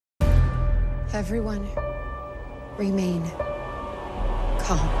Everyone, remain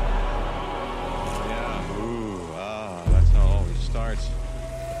calm. Yeah, that's how it always starts.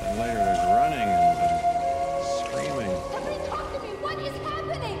 But then later there's running and screaming. Somebody talk to me! What is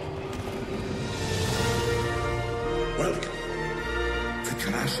happening? Welcome to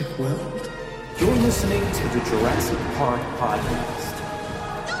Jurassic World. You're listening to the Jurassic Park podcast.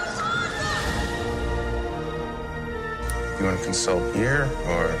 You want to consult here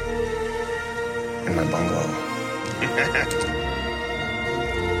or in my bungalow?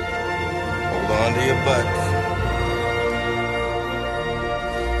 Hold on to your butts.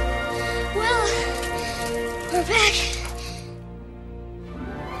 Well, we're back.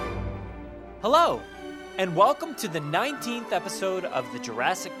 Hello, and welcome to the 19th episode of the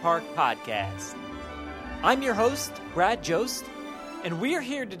Jurassic Park podcast. I'm your host, Brad Jost, and we're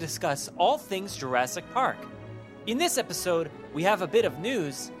here to discuss all things Jurassic Park. In this episode, we have a bit of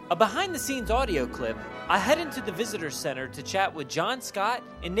news, a behind-the-scenes audio clip, I head into the Visitor Center to chat with John Scott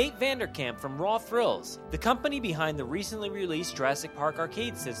and Nate Vanderkamp from Raw Thrills, the company behind the recently released Jurassic Park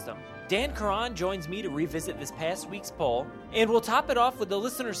arcade system. Dan Caron joins me to revisit this past week's poll, and we'll top it off with a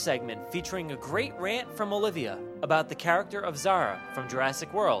listener segment featuring a great rant from Olivia about the character of Zara from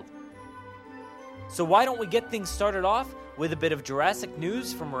Jurassic World. So why don't we get things started off with a bit of Jurassic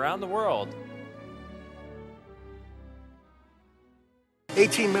news from around the world.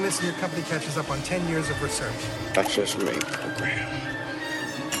 18 minutes and your company catches up on 10 years of research. Access main program.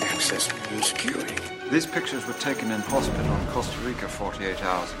 Access new security. These pictures were taken in hospital in Costa Rica 48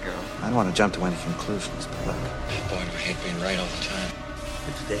 hours ago. I don't want to jump to any conclusions, but look. Boy, do I hate being right all the time.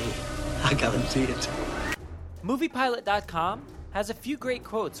 Today, I guarantee it. MoviePilot.com has a few great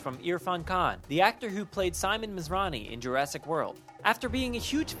quotes from Irfan Khan, the actor who played Simon Mizrani in Jurassic World. After being a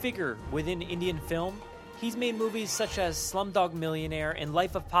huge figure within Indian film, he's made movies such as Slumdog Millionaire and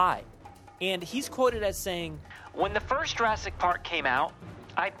Life of Pi. And he's quoted as saying, "When the first Jurassic Park came out,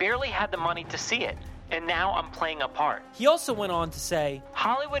 I barely had the money to see it, and now I'm playing a part." He also went on to say,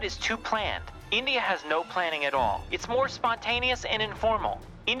 "Hollywood is too planned. India has no planning at all. It's more spontaneous and informal.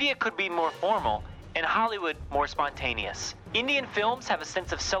 India could be more formal, and Hollywood more spontaneous. Indian films have a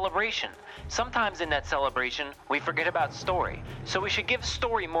sense of celebration. Sometimes in that celebration, we forget about story. So we should give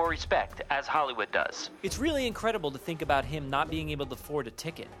story more respect, as Hollywood does." It's really incredible to think about him not being able to afford a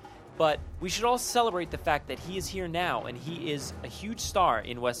ticket. But we should also celebrate the fact that he is here now and he is a huge star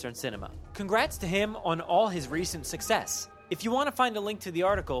in Western cinema. Congrats to him on all his recent success. If you want to find a link to the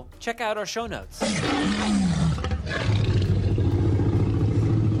article, check out our show notes.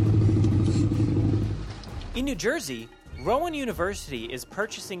 In New Jersey, Rowan University is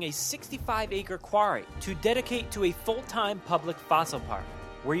purchasing a 65-acre quarry to dedicate to a full-time public fossil park,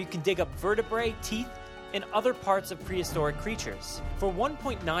 where you can dig up vertebrae, teeth, and other parts of prehistoric creatures. For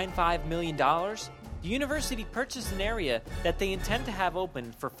 $1.95 million, the university purchased an area that they intend to have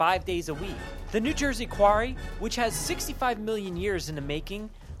open for 5 days a week. The New Jersey quarry, which has 65 million years in the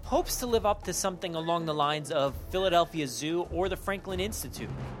making, hopes to live up to something along the lines of Philadelphia Zoo or the Franklin Institute.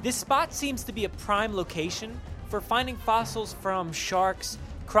 This spot seems to be a prime location for finding fossils from sharks,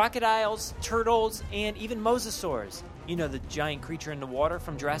 crocodiles, turtles, and even mosasaurs. You know, the giant creature in the water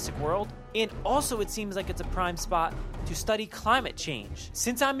from Jurassic World. And also it seems like it's a prime spot to study climate change.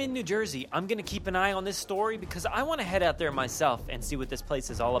 Since I'm in New Jersey, I'm going to keep an eye on this story because I want to head out there myself and see what this place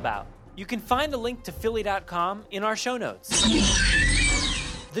is all about. You can find a link to Philly.com in our show notes.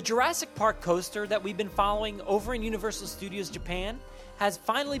 The Jurassic Park coaster that we've been following over in Universal Studios Japan has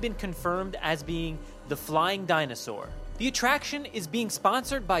finally been confirmed as being the Flying Dinosaur. The attraction is being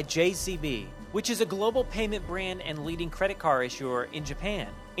sponsored by JCB, which is a global payment brand and leading credit card issuer in Japan,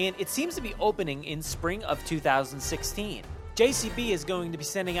 and it seems to be opening in spring of 2016. JCB is going to be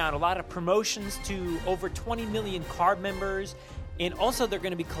sending out a lot of promotions to over 20 million card members, and also they're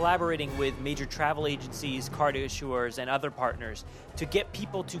going to be collaborating with major travel agencies, card issuers, and other partners to get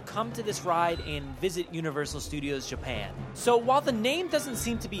people to come to this ride and visit Universal Studios Japan. So while the name doesn't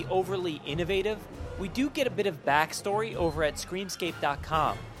seem to be overly innovative, we do get a bit of backstory over at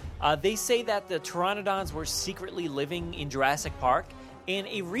Screamscape.com. They say that the pteranodons were secretly living in Jurassic Park, and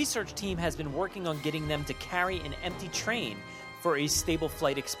a research team has been working on getting them to carry an empty train for a stable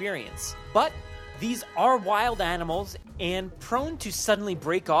flight experience. But these are wild animals and prone to suddenly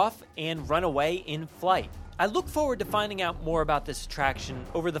break off and run away in flight. I look forward to finding out more about this attraction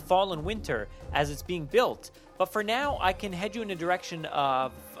over the fall and winter as it's being built, but for now I can head you in the direction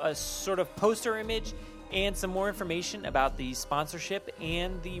of a sort of poster image and some more information about the sponsorship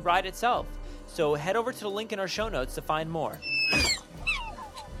and the ride itself. So head over to the link in our show notes to find more.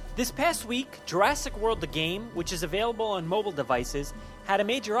 This past week, Jurassic World the game, which is available on mobile devices, had a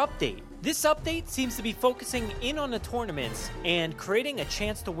major update. This update seems to be focusing in on the tournaments and creating a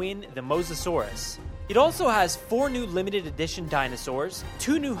chance to win the Mosasaurus. It also has 4 new limited edition dinosaurs,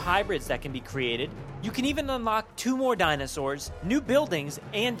 2 new hybrids that can be created. You can even unlock 2 more dinosaurs, new buildings,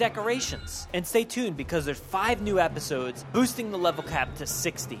 and decorations. And stay tuned because there's 5 new episodes, boosting the level cap to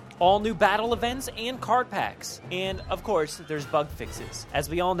 60. All new battle events and card packs. And of course, there's bug fixes. As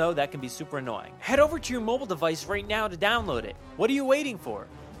we all know, that can be super annoying. Head over to your mobile device right now to download it. What are you waiting for?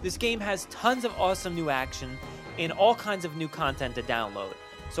 This game has tons of awesome new action and all kinds of new content to download.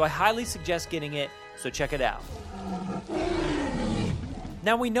 So I highly suggest getting it. So check it out.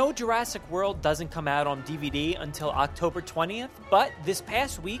 Now we know Jurassic World doesn't come out on DVD until October 20th, but this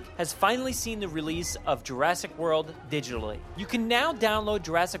past week has finally seen the release of Jurassic World digitally. You can now download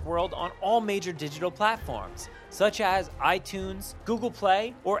Jurassic World on all major digital platforms, such as iTunes, Google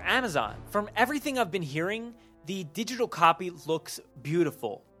Play, or Amazon. From everything I've been hearing, the digital copy looks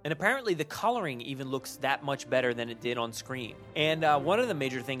beautiful. And apparently the coloring even looks that much better than it did on screen. And one of the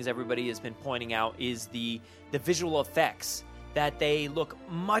major things everybody has been pointing out is the visual effects, that they look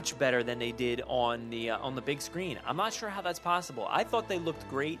much better than they did on the big screen. I'm not sure how that's possible. I thought they looked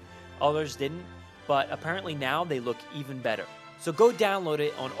great, others didn't, but apparently now they look even better. So go download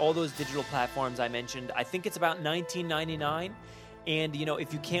it on all those digital platforms I mentioned. I think it's about $19.99. And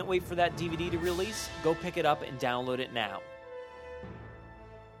if you can't wait for that DVD to release, go pick it up and download it now.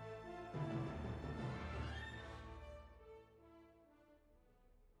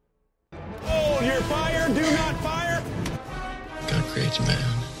 Hold your fire, do not fire! God creates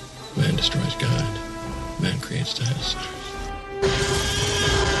man. Man destroys God. Man creates dinosaurs.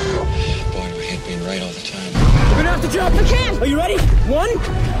 Boy, do I hate being right all the time. We're gonna have to jump! I can! Are you ready? 1, 2,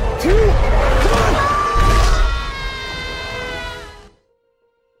 come on!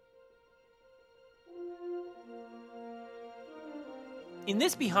 In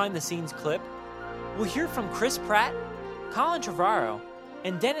this behind-the-scenes clip, we'll hear from Chris Pratt, Colin Trevorrow,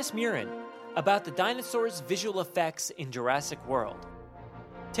 and Dennis Murin about the dinosaurs' visual effects in Jurassic World.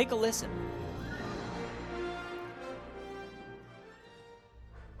 Take a listen.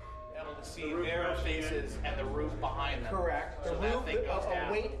 Able to see their faces and the roof behind them. Correct. So The that roof, thing goes a down.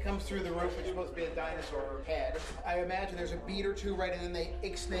 weight comes through the roof, which is supposed to be a dinosaur head. I imagine there's a beat or two right, and then they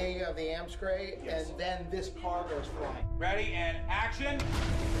ixnay of the amscray, Yes. and then this car goes flying. Ready and action.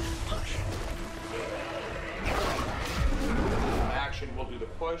 Action, we'll do the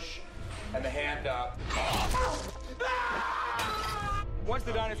push and the hand up. Once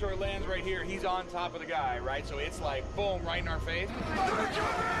the dinosaur lands right here, he's on top of the guy, right? So it's like, boom, right in our face.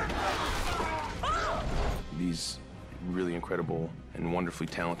 These really incredible and wonderfully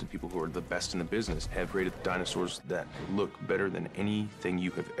talented people who are the best in the business have created dinosaurs that look better than anything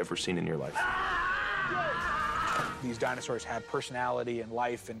you have ever seen in your life. These dinosaurs have personality and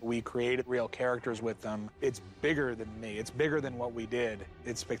life, and we created real characters with them. It's bigger than me. It's bigger than what we did.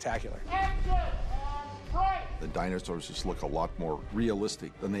 It's spectacular. The dinosaurs just look a lot more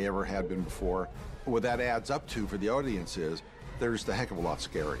realistic than they ever had been before. What that adds up to for the audience is they're just a heck of a lot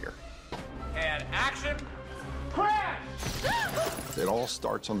scarier. And action. Crash! It all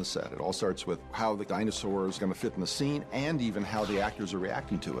starts on the set. It all starts with how the dinosaur is going to fit in the scene and even how the actors are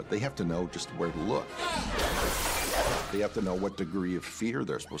reacting to it. They have to know just where to look. They have to know what degree of fear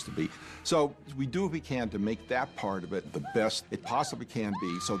they're supposed to be. So we do what we can to make that part of it the best it possibly can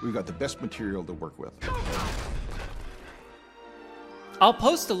be, so we've got the best material to work with. I'll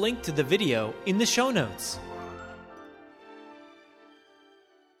post a link to the video in the show notes.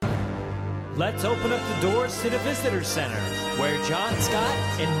 Let's open up the doors to the Visitor Center, where John Scott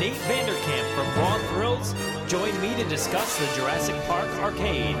and Nate Vanderkamp from Raw Thrills join me to discuss the Jurassic Park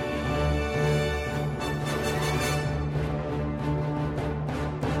arcade.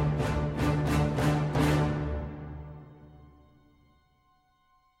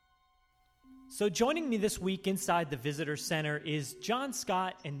 So joining me this week inside the Visitor Center is John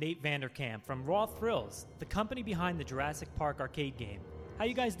Scott and Nate Vanderkamp from Raw Thrills, the company behind the Jurassic Park arcade game. How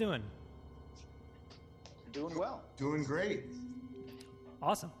you guys doing? Doing well. Doing great.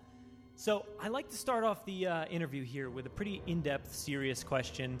 Awesome. So I like to start off the interview here with a pretty in-depth, serious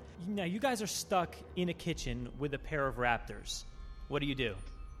question. Now, you guys are stuck in a kitchen with a pair of raptors. What do you do?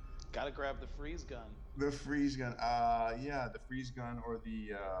 Gotta grab the freeze gun. The freeze gun. Yeah, the freeze gun or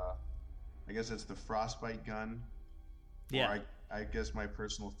the, I guess it's the frostbite gun. Yeah. Or I guess my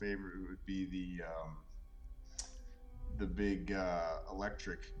personal favorite would be the big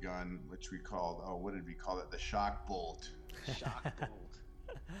electric gun, which we called, what did we call it? The shock bolt. Shock bolt.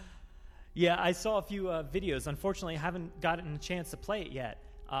 Yeah, I saw a few videos. Unfortunately, I haven't gotten a chance to play it yet.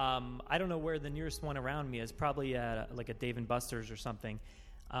 I don't know where the nearest one around me is. Probably like a Dave & Buster's or something.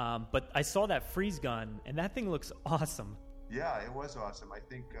 But I saw that freeze gun, and that thing looks awesome. Yeah, it was awesome. I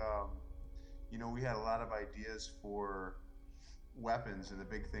think, we had a lot of ideas for weapons, and the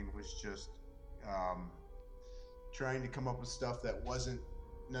big thing was just trying to come up with stuff that wasn't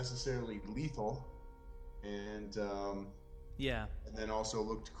necessarily lethal, and and then also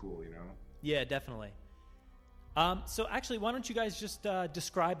looked cool, Yeah, definitely. So actually, why don't you guys just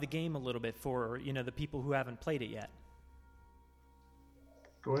describe the game a little bit for the people who haven't played it yet?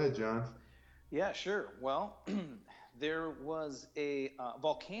 Go ahead, John. Yeah, sure. Well, there was a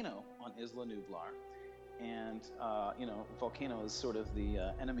volcano on Isla Nublar, and volcano is sort of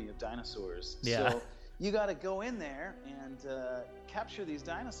the enemy of dinosaurs. Yeah. So you got to go in there and capture these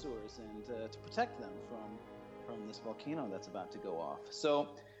dinosaurs and to protect them from this volcano that's about to go off. So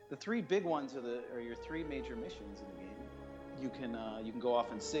the three big ones are your three major missions in the game. You can go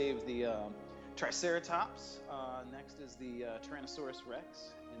off and save the Triceratops. Next is the Tyrannosaurus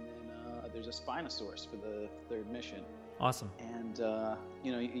Rex, and then there's a Spinosaurus for the third mission. Awesome. And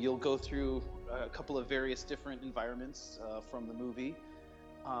you'll go through a couple of various different environments from the movie,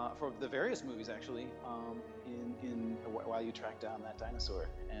 for the various movies actually, while you track down that dinosaur,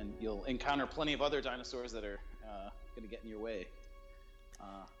 and you'll encounter plenty of other dinosaurs that are going to get in your way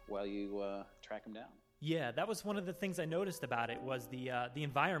while you track them down. Yeah, that was one of the things I noticed about it was the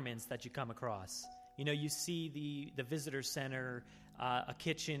environments that you come across. You see the visitor center, a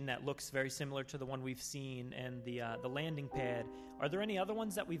kitchen that looks very similar to the one we've seen, and the landing pad. Are there any other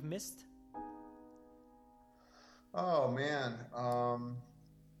ones that we've missed? Oh man,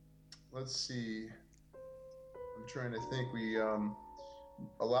 let's see. I'm trying to think. We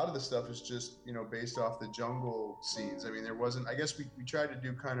a lot of the stuff is just based off the jungle scenes. I mean, there wasn't. I guess we tried to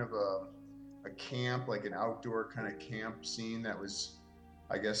do kind of a camp, like an outdoor kind of camp scene that was,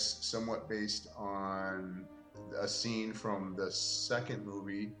 I guess, somewhat based on a scene from the second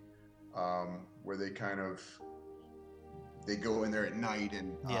movie, where they go in there at night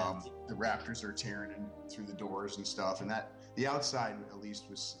and the raptors are tearing in through the doors and stuff, and that the outside at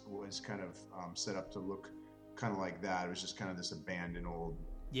least was kind of set up to look kind of like that. It was just kind of this abandoned old,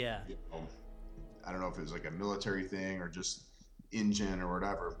 I don't know if it was like a military thing or just engine or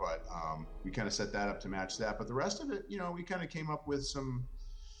whatever, but we kind of set that up to match that. But the rest of it, we kind of came up with some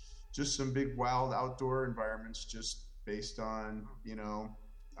big wild outdoor environments just based on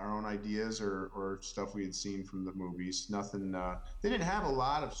our own ideas or stuff we had seen from the movies. Nothing they didn't have a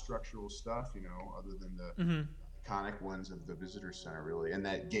lot of structural stuff, other than the iconic ones of the visitor center, really, and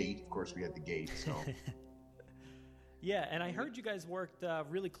that gate. Of course, we had the gate, so Yeah, and I heard you guys worked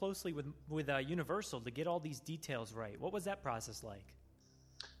really closely with Universal to get all these details right. What was that process like?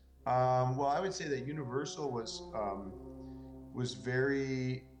 Well, I would say that Universal was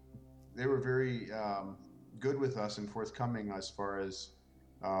very. They were very good with us and forthcoming as far as,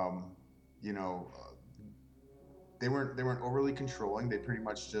 they weren't overly controlling. They pretty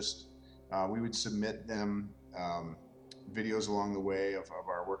much just we would submit them videos along the way of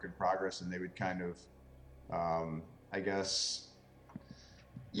our work in progress, and they would kind of. I guess,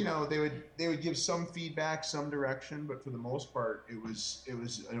 they would give some feedback, some direction, but for the most part, it was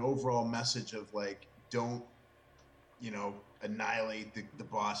an overall message of like, don't, annihilate the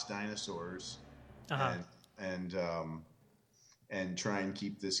boss dinosaurs, and try and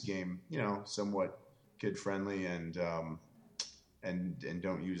keep this game, somewhat kid friendly, and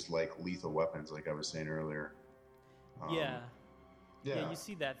don't use like lethal weapons, like I was saying earlier. Yeah, you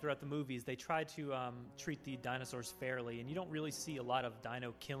see that throughout the movies. They try to treat the dinosaurs fairly, and you don't really see a lot of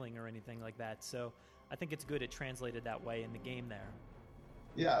dino killing or anything like that. So I think it's good it translated that way in the game there.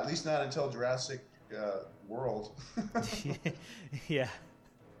 Yeah, at least not until Jurassic World. Yeah.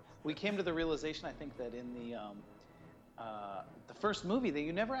 We came to the realization, I think, that in the first movie,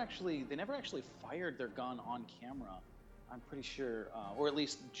 they never actually fired their gun on camera. I'm pretty sure, or at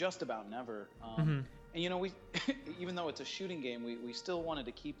least just about never. And we, even though it's a shooting game, we still wanted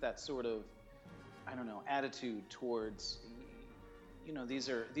to keep that sort of, attitude towards, these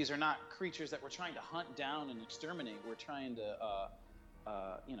are not creatures that we're trying to hunt down and exterminate. We're trying to,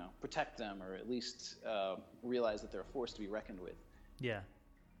 protect them, or at least realize that they're a force to be reckoned with. Yeah.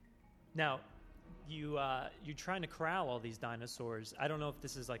 Now, you're trying to corral all these dinosaurs. I don't know if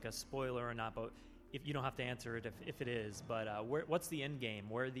this is like a spoiler or not, but if you don't have to answer it if it is, but what's the end game?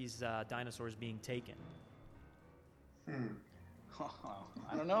 Where are these dinosaurs being taken?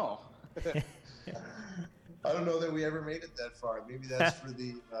 I don't know. I don't know that we ever made it that far. Maybe that's for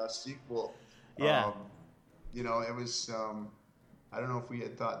the sequel. Yeah. It was. I don't know if we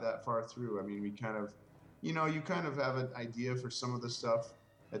had thought that far through. I mean, we kind of, you kind of have an idea for some of the stuff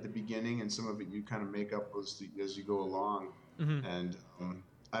at the beginning, and some of it you kind of make up as you go along. And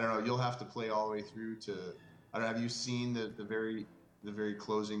I don't know. You'll have to play all the way through to. I don't know. Have you seen the very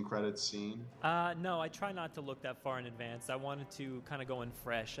closing credits scene? No, I try not to look that far in advance. I wanted to kind of go in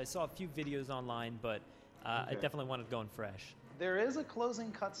fresh. I saw a few videos online, but I definitely wanted to go in fresh. There is a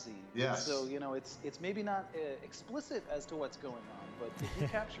closing cutscene. Yes. So, it's maybe not explicit as to what's going on, but if you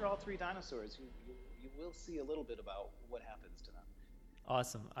capture all 3 dinosaurs, you will see a little bit about what happens to them.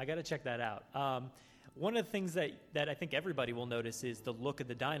 Awesome. I got to check that out. One of the things that I think everybody will notice is the look of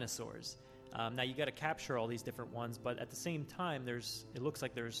the dinosaurs. Now, you got to capture all these different ones, but at the same time, it looks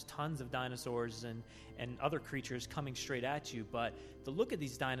like there's tons of dinosaurs and other creatures coming straight at you, but the look of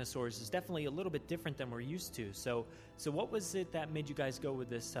these dinosaurs is definitely a little bit different than we're used to. So what was it that made you guys go with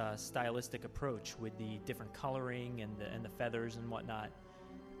this stylistic approach with the different coloring and the feathers and whatnot?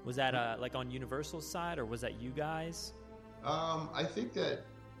 Was that like on Universal's side, or was that you guys? I think that,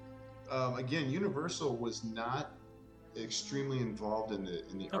 again, Universal was not extremely involved in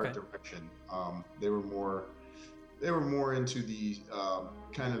the art direction. They were more into the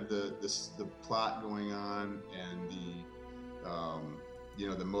kind of the plot going on and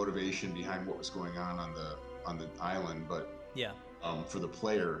the motivation behind what was going on the island, but for the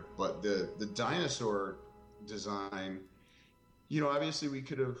player. But the dinosaur design, obviously we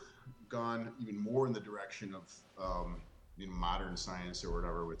could have gone even more in the direction of modern science or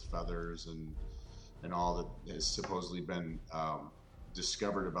whatever, with feathers and all that has supposedly been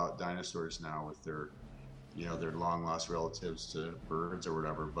discovered about dinosaurs now with their long lost relatives to birds or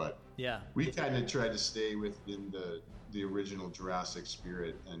whatever. But we kind of tried to stay within the original Jurassic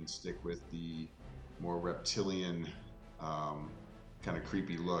spirit and stick with the more reptilian kind of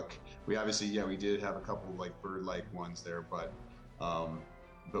creepy look. We obviously, we did have a couple like bird-like ones there, but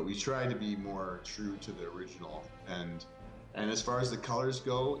we tried to be more true to the original. And as far as the colors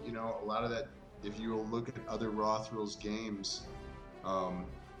go, a lot of that, if you will look at other Raw Thrills games, a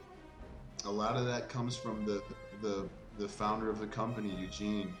lot of that comes from the founder of the company,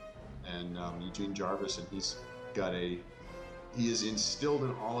 Eugene Jarvis, and he has instilled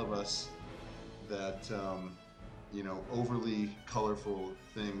in all of us that overly colorful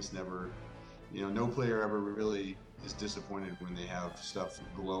things never, no player ever really is disappointed when they have stuff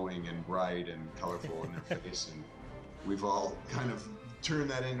glowing and bright and colorful in their face, and we've all kind of turned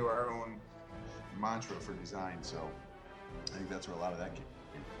that into our own mantra for design. So I think that's where a lot of that came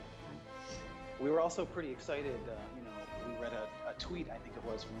from. We were also pretty excited. We read a tweet, I think it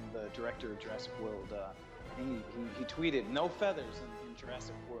was, from the director of Jurassic World. He tweeted, "No feathers in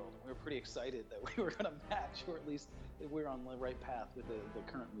Jurassic World." And we were pretty excited that we were going to match, or at least that we were on the right path with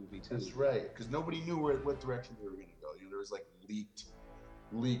the current movie too. That's right, because nobody knew what direction they were going to go. There was like leaked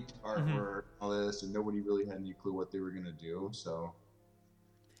artwork, all this, and nobody really had any clue what they were going to do. So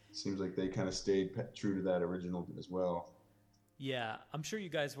it seems like they kind of stayed true to that original as well. Yeah, I'm sure you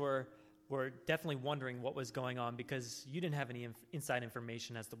guys were definitely wondering what was going on, because you didn't have any inside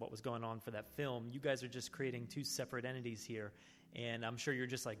information as to what was going on for that film. You guys are just creating 2 separate entities here, and I'm sure you're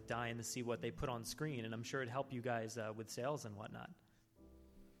just like dying to see what they put on screen, and I'm sure it'd help you guys with sales and whatnot.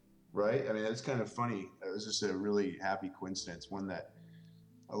 Right? I mean, it's kind of funny. It was just a really happy coincidence, one that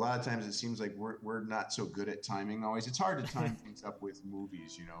a lot of times it seems like we're not so good at timing always. It's hard to time things up with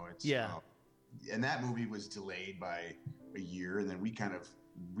movies, It's and that movie was delayed by a year, and then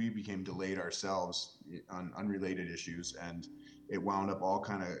we became delayed ourselves on unrelated issues, and it wound up all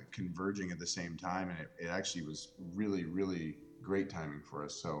kind of converging at the same time, and it actually was really, really great timing for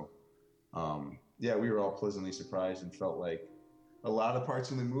us. So we were all pleasantly surprised and felt like a lot of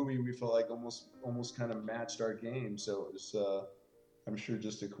parts in the movie we felt like almost kind of matched our game. So it was I'm sure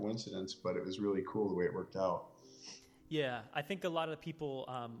just a coincidence, but it was really cool the way it worked out. Yeah, I think a lot of people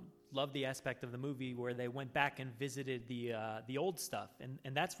love the aspect of the movie where they went back and visited the old stuff,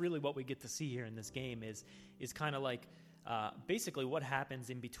 and that's really what we get to see here in this game is kind of like basically what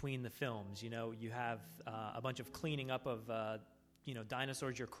happens in between the films. You have a bunch of cleaning up of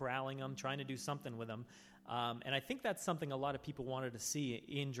dinosaurs. You're corralling them, trying to do something with them, and I think that's something a lot of people wanted to see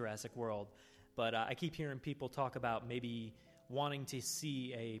in Jurassic World. But I keep hearing people talk about maybe wanting to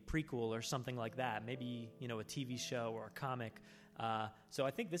see a prequel or something like that, maybe a TV show or a comic. So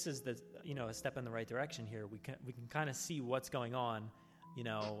I think this is a step in the right direction here. We can kind of see what's going on,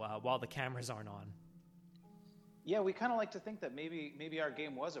 while the cameras aren't on. Yeah, we kind of like to think that maybe our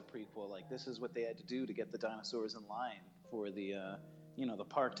game was a prequel. Like, this is what they had to do to get the dinosaurs in line for the the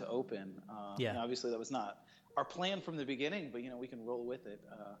park to open. Obviously that was not our plan from the beginning, but we can roll with it.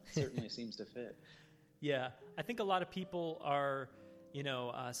 Certainly seems to fit. Yeah, I think a lot of people are,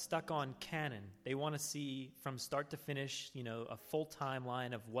 stuck on canon. They want to see from start to finish, a full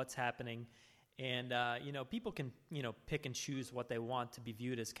timeline of what's happening. And, people can, pick and choose what they want to be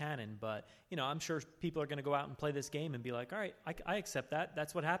viewed as canon. But, I'm sure people are going to go out and play this game and be like, all right, I accept that.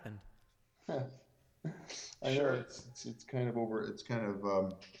 That's what happened. I know it's kind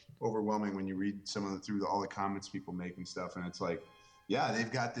of overwhelming when you read through all the comments people make and stuff. And it's like, yeah,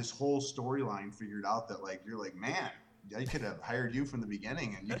 they've got this whole storyline figured out that like, you're like, man, I could have hired you from the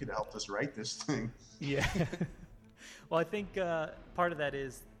beginning and you could have helped us write this thing. Yeah. Well, I think part of that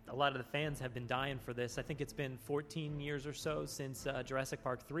is a lot of the fans have been dying for this. I think it's been 14 years or so since Jurassic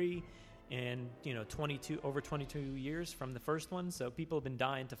Park 3 and, over 22 years from the first one. So people have been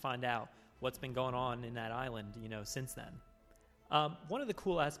dying to find out what's been going on in that island, since then. One of the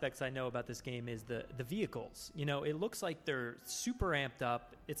cool aspects I know about this game is the vehicles. It looks like they're super amped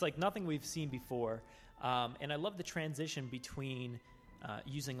up. It's like nothing we've seen before. And I love the transition between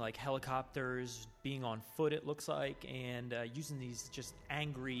using like helicopters, being on foot, it looks like, and using these just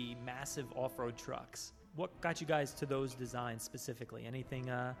angry, massive off-road trucks. What got you guys to those designs specifically?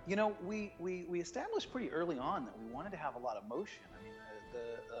 Anything? We established pretty early on that we wanted to have a lot of motion. I mean,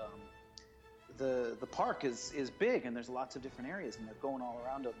 the park is big, and there's lots of different areas, and they're going all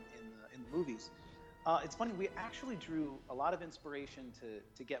around them in the movies. It's funny, we actually drew a lot of inspiration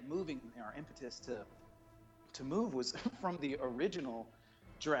to get moving. Our impetus to move was from the original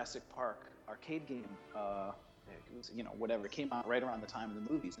Jurassic Park arcade game. It was, whatever, it came out right around the time of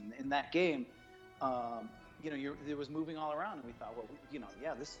the movies. And in that game, there was moving all around, and we thought, well,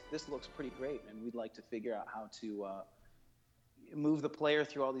 this looks pretty great, and we'd like to figure out how to move the player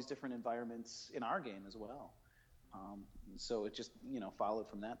through all these different environments in our game as well. So it just, followed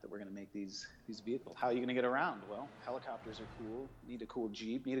from that we're going to make these vehicles. How are you going to get around? Well, helicopters are cool. Need a cool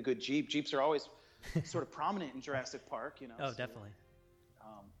Jeep. Need a good Jeep. Jeeps are always sort of prominent in Jurassic Park, Oh, so, definitely.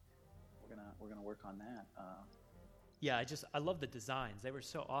 We're gonna work on that. Yeah, I love the designs. They were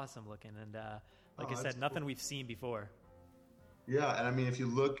so awesome looking, and like I said, nothing cool. We've seen before. Yeah, and I mean, if you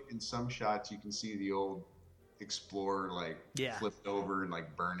look in some shots, you can see the old Explorer flipped over and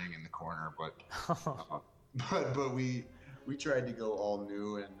like burning in the corner, but we tried to go all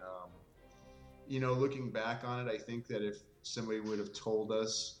new, and looking back on it, I think that if somebody would have told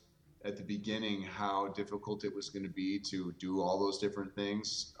us at the beginning how difficult it was going to be to do all those different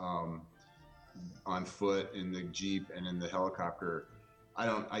things on foot, in the Jeep, and in the helicopter,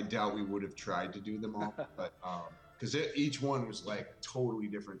 I doubt we would have tried to do them all, but because each one was like totally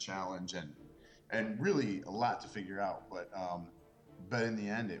different challenge and really a lot to figure out, but in the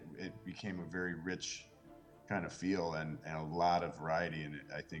end it became a very rich kind of feel and a lot of variety, and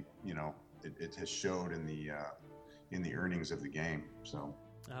I think it has showed in the earnings of the game. So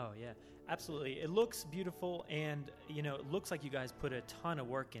oh yeah, absolutely. It looks beautiful, and it looks like you guys put a ton of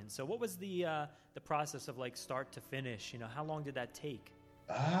work in. So what was the process of like start to finish? How long did that take?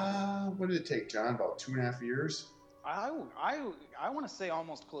 What did it take, John? About 2.5 years? I want to say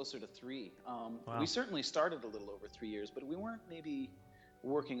almost closer to 3. Wow. We certainly started a little over 3 years, but we weren't maybe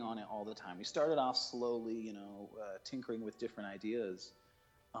working on it all the time. We started off slowly, tinkering with different ideas.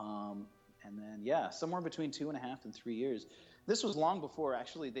 And then, somewhere between 2.5 and 3 years. This was long before,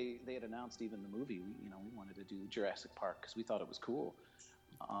 actually, they had announced even the movie. We wanted to do Jurassic Park because we thought it was cool.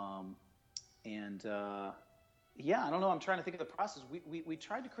 I don't know. I'm trying to think of the process. We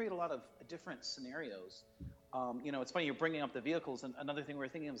tried to create a lot of different scenarios. It's funny you're bringing up the vehicles, and another thing we were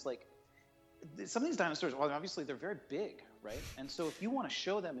thinking was like, some of these dinosaurs, well, obviously they're very big, right? And so if you want to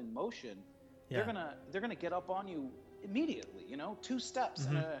show them in motion, they're gonna get up on you immediately. 2 steps,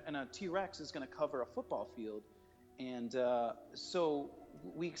 mm-hmm. and a T-Rex is going to cover a football field. And so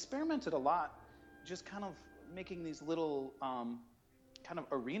we experimented a lot, just kind of making these little kind of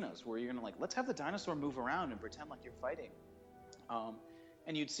arenas where you're going to let's have the dinosaur move around and pretend like you're fighting.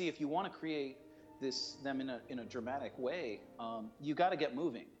 And you'd see if you want to create them in a dramatic way, you got to get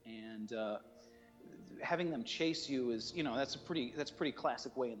moving. And having them chase you is, that's a pretty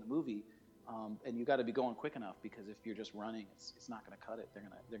classic way in the movie. And you got to be going quick enough, because if you're just running, it's not going to cut it. They're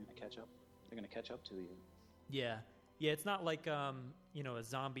going to catch up. They're going to catch up to you. Yeah. It's not like a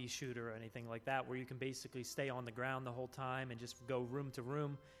zombie shooter or anything like that, where you can basically stay on the ground the whole time and just go room to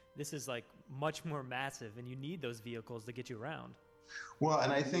room. This is like much more massive, and you need those vehicles to get you around. Well,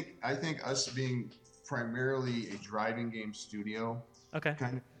 and I think us being primarily a driving game studio,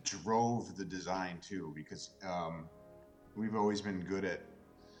 kind of drove the design too, because we've always been good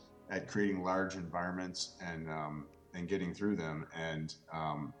at creating large environments and getting through them. And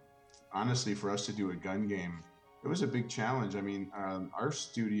honestly, for us to do a gun game, it was a big challenge. I mean, our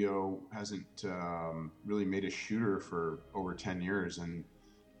studio hasn't really made a shooter for over 10 years, and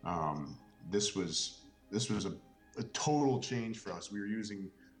this was a total change for us. We were using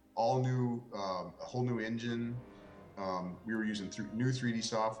all new, a whole new engine. We were using new 3D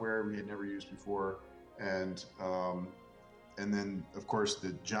software we had never used before, and then of course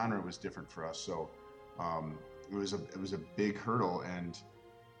the genre was different for us. So it was a big hurdle, and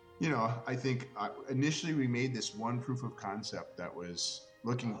I think initially we made this one proof of concept that was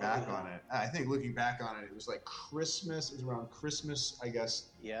looking back on it. I think looking back on it, it was like Christmas. It was around Christmas, I guess.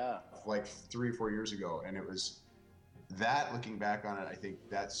 Yeah. Like 3 or 4 years ago, and it was that. Looking back on it, I think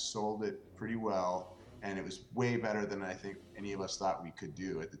that sold it pretty well, and it was way better than I think any of us thought we could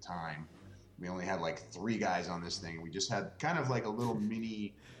do at the time. We only had like 3 guys on this thing. We just had kind of like a little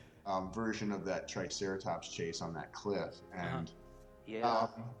mini version of that Triceratops chase on that cliff, and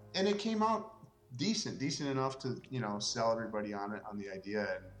and it came out decent enough to sell everybody on the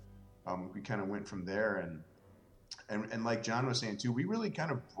idea, and we kind of went from there. And like John was saying too, we really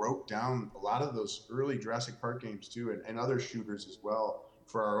kind of broke down a lot of those early Jurassic Park games too, and other shooters as well,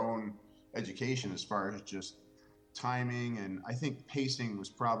 for our own education as far as just timing. And I think pacing was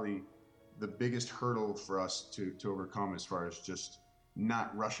probably the biggest hurdle for us to overcome, as far as just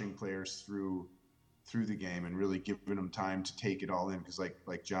not rushing players through the game and really giving them time to take it all in. Because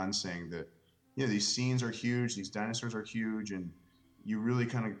like John's saying, that these scenes are huge, these dinosaurs are huge, and you really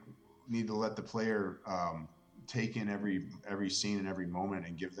kind of need to let the player take in every scene and every moment,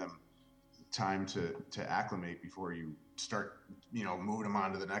 and give them time to acclimate before you start moving them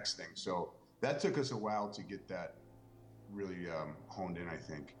on to the next thing. So that took us a while to get that really honed in, I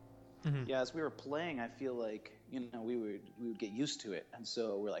think. Mm-hmm. Yeah, as we were playing, I feel like we would get used to it, and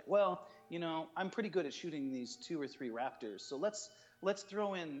so we're like, well, I'm pretty good at shooting these 2 or 3 raptors, so let's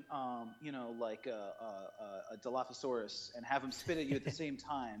throw in like a Dilophosaurus and have him spit at you at the same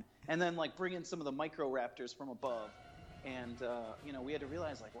time, and then like bring in some of the micro raptors from above, and we had to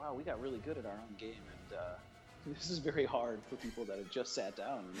realize, like, wow, we got really good at our own game, and this is very hard for people that have just sat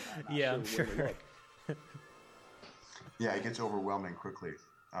down and not sure where to look. Yeah, it gets overwhelming quickly.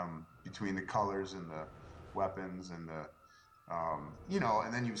 Between the colors and the weapons and the,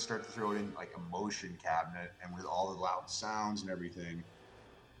 and then you start to throw in like a motion cabinet, and with all the loud sounds and everything,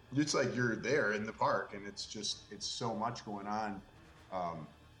 it's like you're there in the park, and it's so much going on.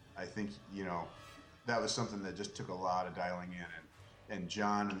 I think, that was something that just took a lot of dialing in, and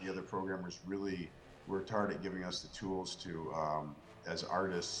John and the other programmers really worked hard at giving us the tools to, as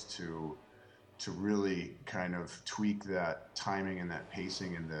artists, to really kind of tweak that timing and that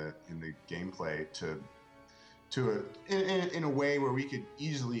pacing in the gameplay in a way where we could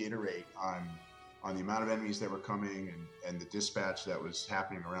easily iterate on the amount of enemies that were coming, and the dispatch that was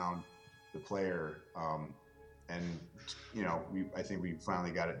happening around the player. I think we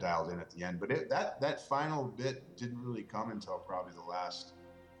finally got it dialed in at the end. But that final bit didn't really come until probably the last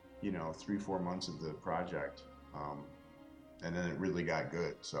 3-4 months of the project, and then it really got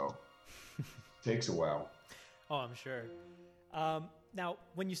good. So. Takes a while. Oh, I'm sure. Now,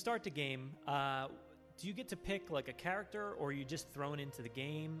 when you start the game, do you get to pick like a character, or are you just thrown into the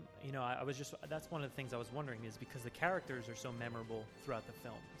game? That's one of the things I was wondering, is because the characters are so memorable throughout the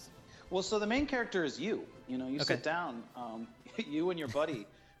films. Well, so the main character is you. You sit down, you and your buddy.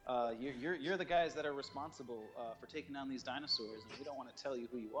 You're the guys that are responsible for taking down these dinosaurs, and we don't want to tell you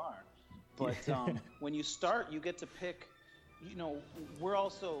who you are. But when you start, you get to pick. We're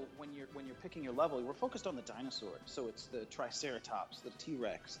also, when you're picking your level, we're focused on the dinosaur. So it's the Triceratops, the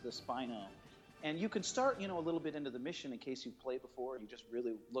T-Rex, the Spino, and you can start, a little bit into the mission in case you've played before and you just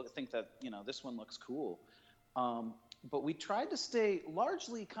really think that, this one looks cool. But we tried to stay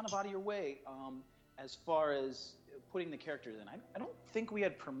largely kind of out of your way as far as putting the characters in. I don't think we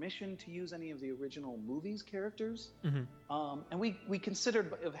had permission to use any of the original movies' characters, and we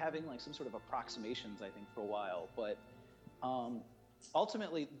considered of having like some sort of approximations, I think, for a while, but.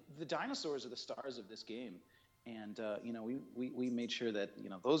 Ultimately, the dinosaurs are the stars of this game, and we made sure that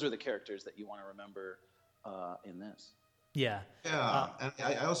those are the characters that you want to remember in this. Yeah. And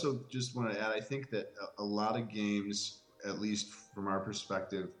I also just want to add, I think that a lot of games, at least from our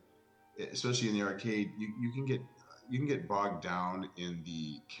perspective, especially in the arcade, you can get bogged down in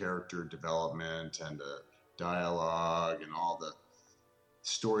the character development and the dialogue and all the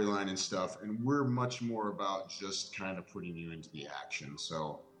storyline and stuff, and we're much more about just kind of putting you into the action.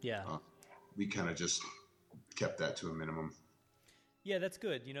 So we kind of just kept that to a minimum. Yeah, that's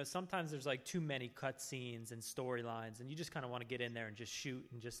good. Sometimes there's like too many cut scenes and storylines, and you just kind of want to get in there and just shoot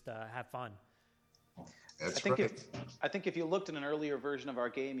and just have fun. That's I think if you looked at an earlier version of our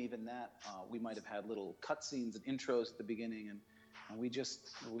game, even that, we might have had little cut scenes and intros at the beginning, and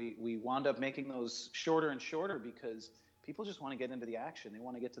we wound up making those shorter and shorter because people just want to get into the action. They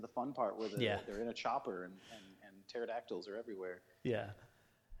want to get to the fun part where they're in a chopper and pterodactyls are everywhere. Yeah.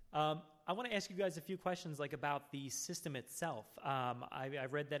 I want to ask you guys a few questions about the system itself. I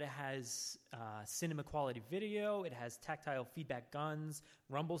read that it has cinema quality video, it has tactile feedback guns,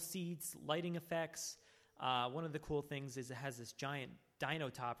 rumble seats, lighting effects. One of the cool things is it has this giant dino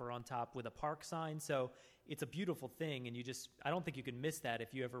topper on top with a park sign, so it's a beautiful thing, and I don't think you can miss that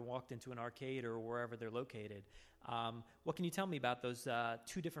if you ever walked into an arcade or wherever they're located. What can you tell me about those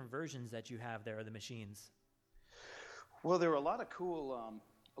two different versions that you have there of the machines? Well, there were a lot of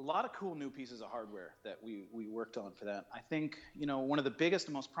cool new pieces of hardware that we worked on for that. I think one of the biggest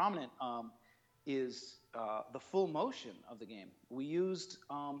and most prominent is the full motion of the game. We used,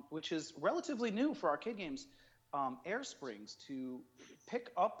 which is relatively new for arcade games, air springs to pick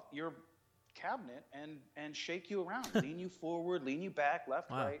up your cabinet and shake you around, lean you forward, lean you back,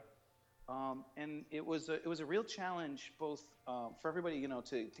 left, wow. right. And it was a real challenge both for everybody,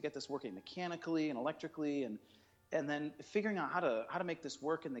 to get this working mechanically and electrically, and then figuring out how to make this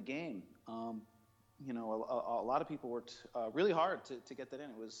work in the game. A lot of people worked really hard to get that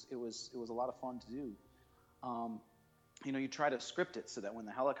in. It was a lot of fun to do. You try to script it so that when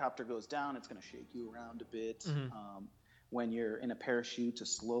the helicopter goes down, it's going to shake you around a bit. Mm-hmm. When you're in a parachute, to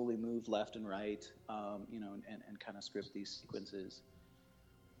slowly move left and right, and kind of script these sequences.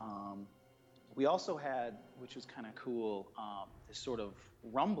 We also had, which was kind of cool, this sort of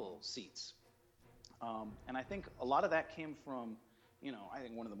rumble seats. And I think a lot of that came from, I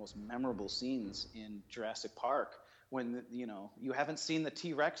think one of the most memorable scenes in Jurassic Park, when you haven't seen the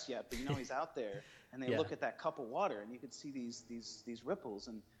T-Rex yet, but he's out there, and they look at that cup of water, and you could see these ripples,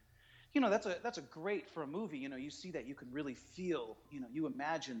 and that's a great for a movie. You see that, you can really feel, you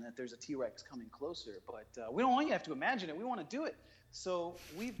imagine that there's a T-Rex coming closer, but we don't want you to have to imagine it. We want to do it. So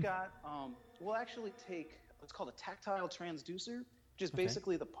we've got, we'll actually take what's called a tactile transducer, which is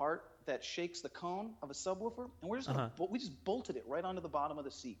basically the part that shakes the cone of a subwoofer, and we're just we just bolted it right onto the bottom of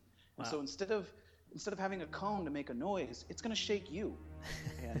the seat. And so instead of having a cone to make a noise, it's going to shake you.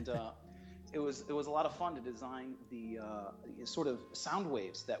 And it was a lot of fun to design the sort of sound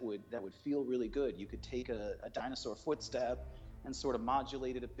waves that would feel really good. You could take a dinosaur footstep and sort of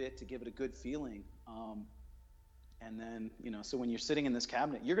modulate it a bit to give it a good feeling. And then so when you're sitting in this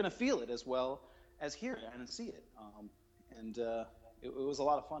cabinet, you're going to feel it as well as hear it and see it. It was a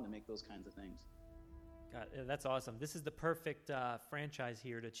lot of fun to make those kinds of things. God, that's awesome. This is the perfect franchise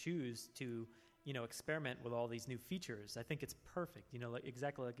here to choose to, experiment with all these new features. I think it's perfect.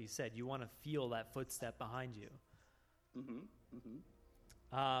 Exactly like you said, you want to feel that footstep behind you. Mm-hmm.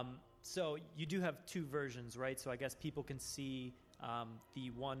 Mm-hmm. So you do have two versions, right? So I guess people can see the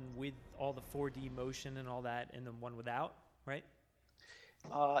one with all the 4D motion and all that, and the one without, right?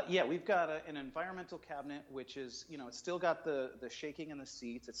 Yeah, we've got an environmental cabinet, which is, it's still got the shaking in the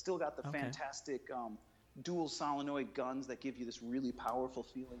seats. It's still got the fantastic dual solenoid guns that give you this really powerful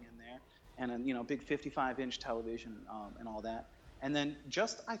feeling in there, and a big 55-inch television and all that. And then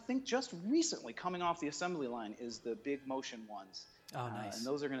I think just recently coming off the assembly line is the big motion ones. Oh, nice. And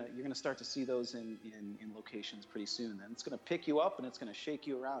those you're gonna start to see those in locations pretty soon. And it's gonna pick you up and it's gonna shake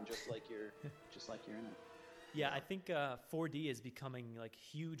you around just like you're in it. Yeah, I think 4D is becoming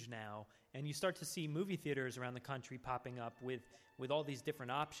huge now, and you start to see movie theaters around the country popping up with all these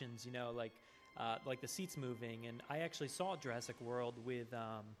different options. Like the seats moving, and I actually saw Jurassic World with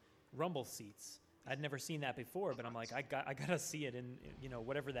rumble seats. I'd never seen that before, but I'm like, I gotta see it in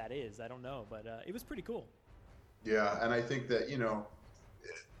whatever that is. I don't know, but it was pretty cool. Yeah, and I think that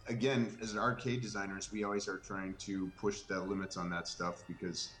again, as an arcade designers, we always are trying to push the limits on that stuff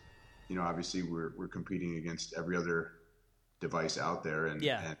because. Obviously we're competing against every other device out there, and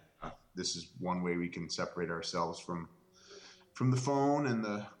this is one way we can separate ourselves from the phone and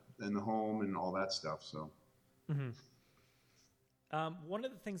the home and all that stuff. So, one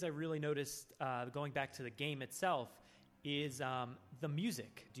of the things I really noticed going back to the game itself is the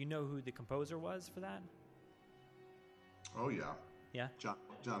music. Do you know who the composer was for that? Oh yeah, yeah, John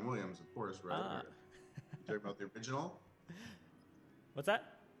Williams, of course, right? You talking about the original? What's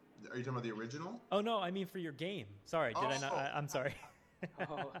that? Are you talking about the original? Oh, no, I mean for your game. Sorry, did I not? I'm sorry.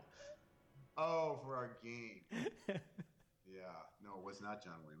 Oh, for our game. Yeah, no, it was not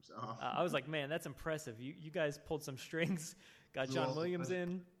John Williams. I was like, man, that's impressive. You guys pulled some strings, got John Williams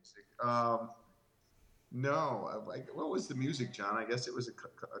in. No, what was the music, John? I guess it was a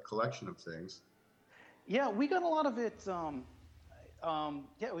collection of things. Yeah, we got a lot of it.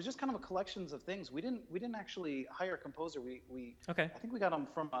 It was just kind of a collections of things. We didn't actually hire a composer. We I think we got them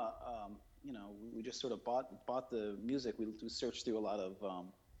from we just sort of bought the music. We searched through a lot of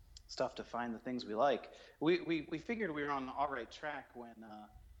stuff to find the things we like. We figured we were on the all right track when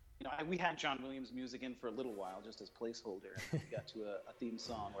we had John Williams music in for a little while just as placeholder, and we got to a theme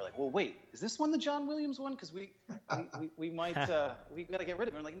song. We're like, well, wait, is this one the John Williams one? Because we might we got to get rid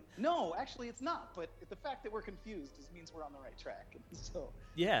of it. We're like, no, actually, it's not. But the fact that we're confused just means we're on the right track. And so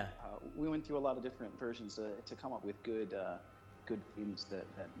we went through a lot of different versions to come up with good themes that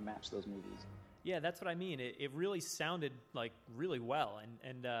match those movies. Yeah, that's what I mean. It really sounded like really well,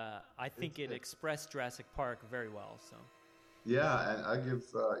 and I think it expressed Jurassic Park very well. So. Yeah, and I'll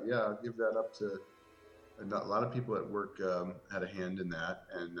give that up to a lot of people at work. Had a hand in that,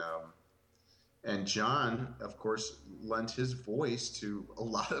 and John, of course, lent his voice to a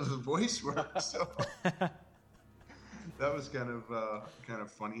lot of the voice work. So that was kind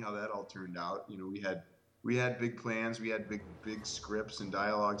of funny how that all turned out. We had big plans, we had big scripts and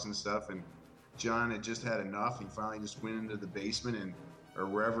dialogues and stuff, and John had just had enough. He finally just went into the basement or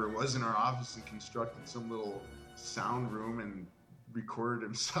wherever it was in our office and constructed some little sound room and recorded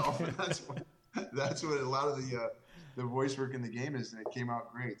himself. And that's what a lot of the voice work in the game is, and it came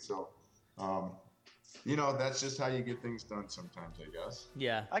out great. So that's just how you get things done sometimes, I guess.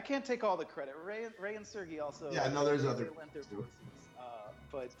 Yeah, I can't take all the credit. Ray and Sergey also there's other lent their voices,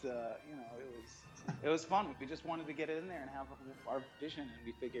 but it was fun. We just wanted to get it in there and have our vision, and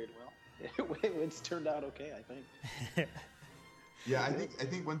we figured, well, it's turned out okay, I think. Yeah, I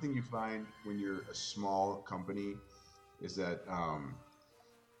think one thing you find when you're a small company is that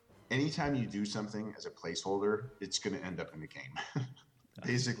anytime you do something as a placeholder, it's going to end up in the game.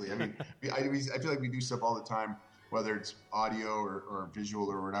 Basically, I mean, I feel like we do stuff all the time, whether it's audio or visual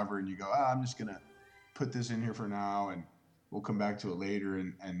or whatever, and you go, I'm just going to put this in here for now, and we'll come back to it later,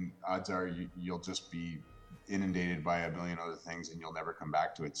 and odds are you'll just be inundated by a million other things, and you'll never come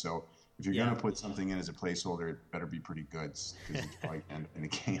back to it. So if you're going to put something in as a placeholder, it better be pretty good, because it's probably going to end up in a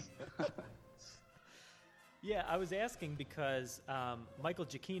game. Yeah, I was asking because Michael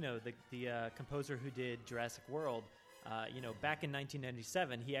Giacchino, the composer who did Jurassic World, back in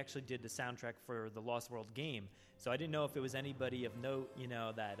 1997, he actually did the soundtrack for the Lost World game. So I didn't know if it was anybody of note,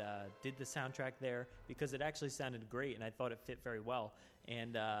 that did the soundtrack there, because it actually sounded great, and I thought it fit very well.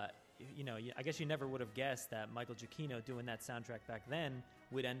 And I guess you never would have guessed that Michael Giacchino doing that soundtrack back then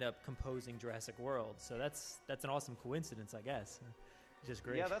would end up composing Jurassic World. So that's an awesome coincidence, I guess. Just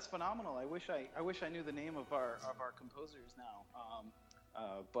great. Yeah, that's phenomenal. I wish I knew the name of our composers now.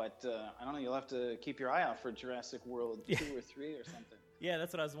 But I don't know. You'll have to keep your eye out for Jurassic World 2 or 3 or something. Yeah,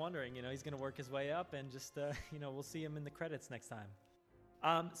 that's what I was wondering. He's going to work his way up, and just we'll see him in the credits next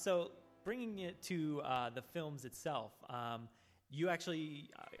time. So bringing it to the films itself. You actually,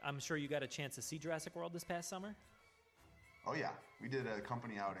 I'm sure you got a chance to see Jurassic World this past summer? Oh, yeah. We did a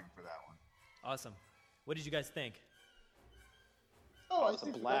company outing for that one. Awesome. What did you guys think? Oh, it's a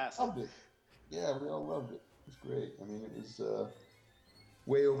blast. We loved it. Yeah, we all loved it. It was great. I mean, it was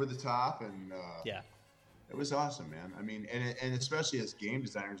way over the top, and it was awesome, man. I mean, and especially as game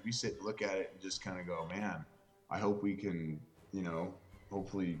designers, we sit and look at it and just kind of go, man, I hope we can,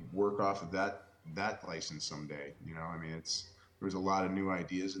 hopefully work off of that license someday. I mean, there was a lot of new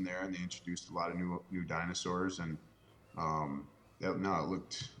ideas in there, and they introduced a lot of new dinosaurs, and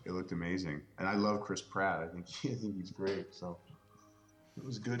it looked amazing. And I love Chris Pratt. I think he's great. So it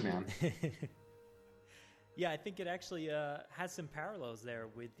was good, man. Yeah, I think it actually has some parallels there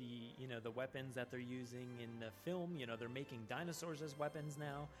with the weapons that they're using in the film. They're making dinosaurs as weapons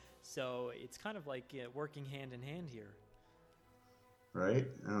now, so it's kind of like working hand in hand here. Right?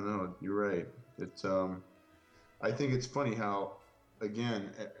 I don't know. You're right. It's I think it's funny how, again,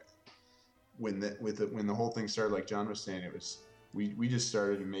 when the whole thing started, like John was saying, it was we just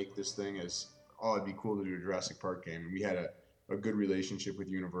started to make this thing as, it'd be cool to do a Jurassic Park game, and we had a good relationship with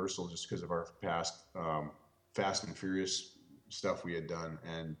Universal just because of our past Fast and Furious stuff we had done,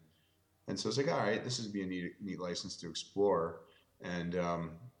 and so it's like, all right, this would be a neat license to explore, and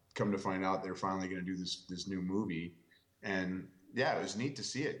come to find out they're finally going to do this new movie, and yeah, it was neat to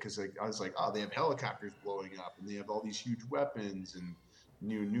see it, because I was like, they have helicopters blowing up, and they have all these huge weapons and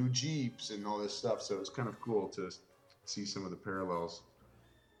new Jeeps and all this stuff, so it was kind of cool to see some of the parallels.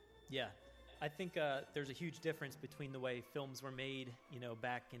 Yeah. I think there's a huge difference between the way films were made,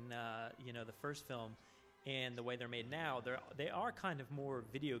 back in the first film, and the way they're made now. They are kind of more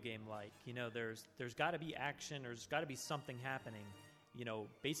video game like. There's got to be action, or there's got to be something happening,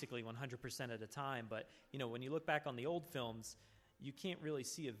 basically 100% of the time. But when you look back on the old films, you can't really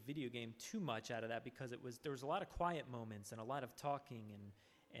see a video game too much out of that, because there was a lot of quiet moments and a lot of talking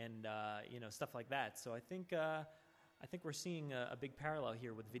and stuff like that. So I think we're seeing a big parallel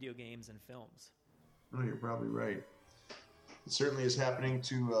here with video games and films. Oh, you're probably right. It certainly is happening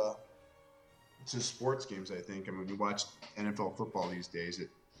to sports games, I think. I mean, we watch NFL football these days.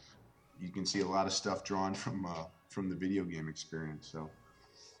 you can see a lot of stuff drawn from the video game experience. So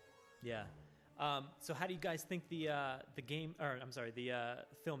yeah. So how do you guys think the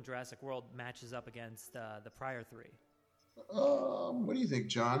film Jurassic World matches up against the prior three? What do you think,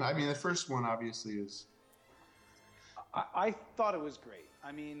 John? I mean, the first one obviously is. I thought it was great.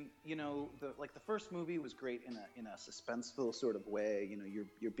 I mean, you know, the first movie was great in a suspenseful sort of way. You know,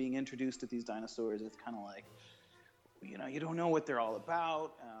 you're being introduced to these dinosaurs. It's kind of like, you know, you don't know what they're all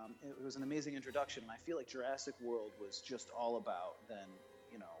about. It was an amazing introduction, and I feel like Jurassic World was just all about then,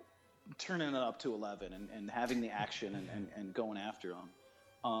 you know, turning it up to 11 and having the action and going after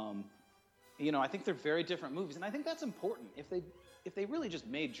them. You know, I think they're very different movies, and I think that's important. If they really just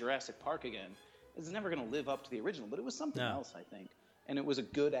made Jurassic Park again, it's never going to live up to the original, but it was something else, I think. And it was a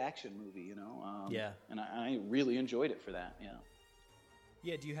good action movie, you know. And I really enjoyed it for that. Yeah.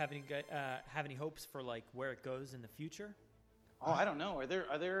 Yeah. Do you have any hopes for like where it goes in the future? Oh, I don't know. Are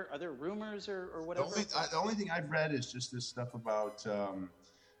there rumors or whatever? The only thing I've read is just this stuff about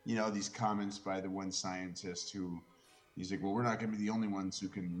you know, these comments by the one scientist who he's like, well, we're not going to be the only ones who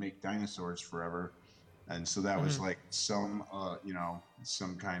can make dinosaurs forever, and so that was like some you know,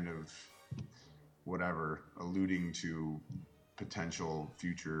 some kind of whatever alluding to potential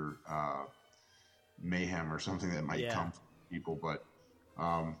future mayhem or something that might come from people, but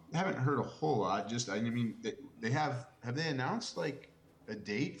I haven't heard a whole lot. Just I mean, they have they announced like a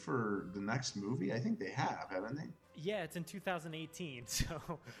date for the next movie? I think they have, haven't they? Yeah, it's in 2018,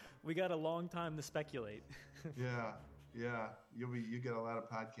 so we got a long time to speculate. Yeah. You get a lot of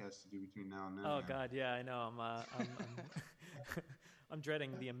podcasts to do between now and then. Oh God, yeah, I know. I'm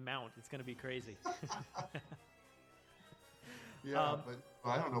dreading the amount. It's going to be crazy. Yeah, but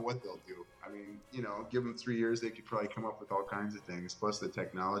I don't know what they'll do. I mean, you know, give them 3 years, they could probably come up with all kinds of things. Plus, the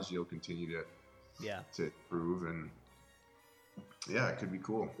technology will continue to improve, and yeah, it could be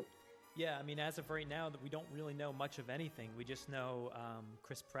cool. Yeah, I mean, as of right now, we don't really know much of anything. We just know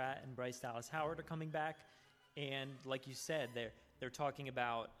Chris Pratt and Bryce Dallas Howard are coming back, and like you said, they're talking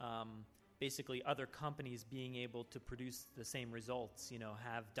about basically other companies being able to produce the same results. You know,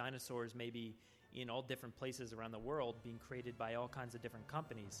 have dinosaurs maybe in all different places around the world being created by all kinds of different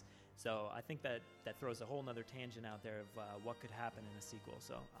companies. So I think that throws a whole nother tangent out there of what could happen in a sequel.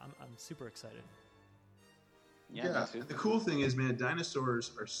 So I'm super excited. Yeah, the cool thing is, man,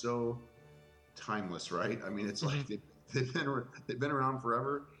 dinosaurs are so timeless, right? I mean, it's like they've been around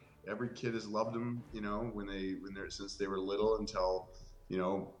forever. Every kid has loved them, you know, since they were little until, you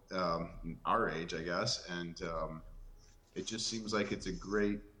know, our age, I guess. And it just seems like it's a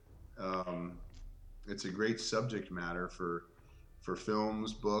great subject matter for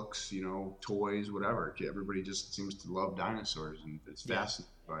films, books, you know, toys, whatever. Everybody just seems to love dinosaurs, and it's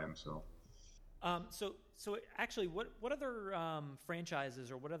fascinating by them. So. So actually, what other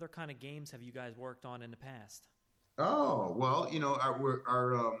franchises or what other kind of games have you guys worked on in the past? Oh, well, you know,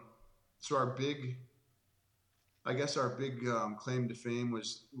 our big claim to fame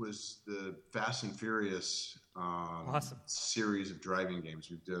was the Fast and Furious awesome series of driving games.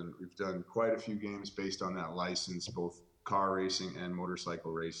 We've done quite a few games based on that license, both car racing and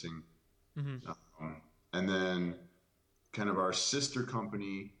motorcycle racing. And then kind of our sister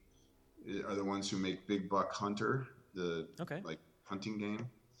company are the ones who make Big Buck Hunter, the like hunting game.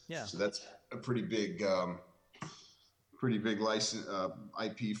 Yeah. So that's a pretty big license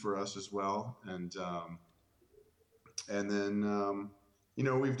IP for us as well. And then you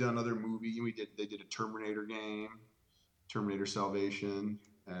know, we've done other movies. They did a Terminator game, Terminator Salvation,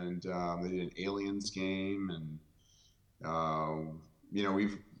 and they did an Aliens game, and you know,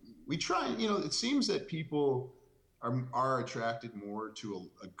 we try. You know, it seems that people are attracted more to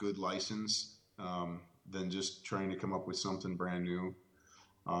a good license than just trying to come up with something brand new.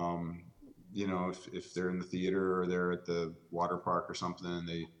 You know, if they're in the theater or they're at the water park or something and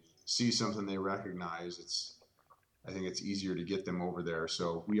they see something they recognize, I think it's easier to get them over there.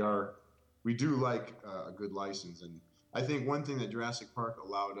 So we do like a good license. And I think one thing that Jurassic Park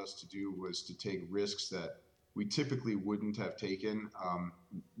allowed us to do was to take risks that we typically wouldn't have taken,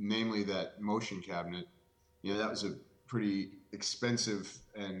 namely that motion cabinet. You know, that was a pretty expensive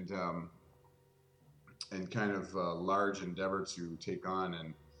and kind of large endeavor to take on.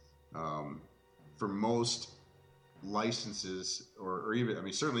 And for most licenses, or even, I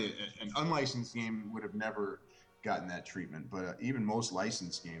mean, certainly an unlicensed game would have never gotten that treatment. But even most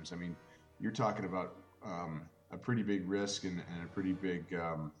licensed games, I mean, you're talking about a pretty big risk and a pretty big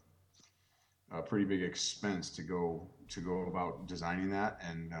expense to go about designing that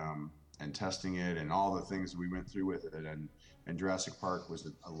and testing it and all the things we went through with it. And Jurassic Park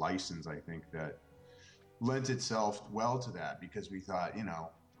was a license, I think, that lent itself well to that, because we thought, you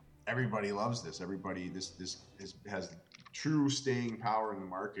know, everybody loves this. Everybody, this has true staying power in the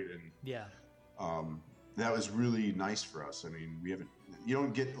market, and yeah, that was really nice for us. I mean, you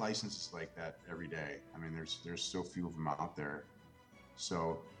don't get licenses like that every day. I mean, there's so few of them out there.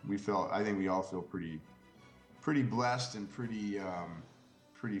 So I think we all feel pretty blessed and pretty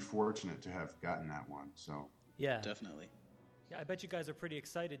fortunate to have gotten that one. So yeah, definitely. Yeah, I bet you guys are pretty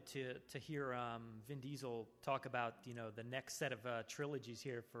excited to hear Vin Diesel talk about the next set of trilogies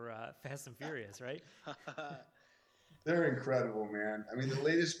here for Fast and Furious, right? They're incredible, man. I mean, the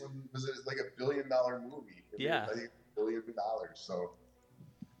latest one was like $1 billion movie. Yeah, I think $1 billion. So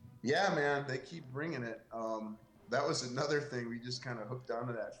yeah, man, they keep bringing it. That was another thing. We just kind of hooked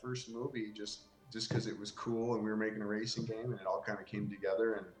onto that first movie just because it was cool and we were making a racing game, and it all kind of came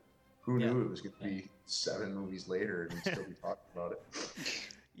together. And who knew it was going to be 7 movies later and we'd still be talking about it.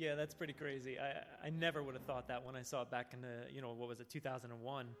 Yeah, that's pretty crazy. I never would have thought that when I saw it back in the, what was it,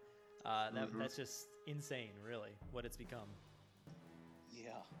 2001. That's just insane, really, what it's become.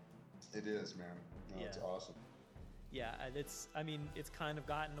 Yeah. It is, man. No, it's awesome. Yeah, it's kind of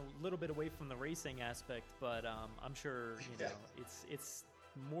gotten a little bit away from the racing aspect, but I'm sure, it's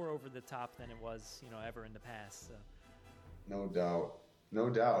more over the top than it was, ever in the past. So. No doubt.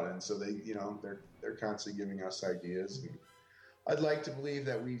 And so they, they're constantly giving us ideas. And I'd like to believe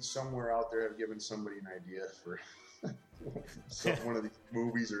that we somewhere out there have given somebody an idea for one of these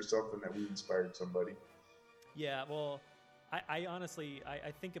movies or something, that we inspired somebody. Yeah, well, I honestly,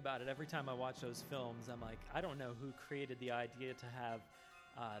 I think about it every time I watch those films. I'm like, I don't know who created the idea to have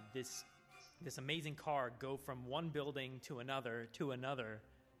this amazing car go from one building to another.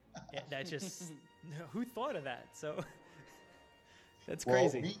 That just, who thought of that? So that's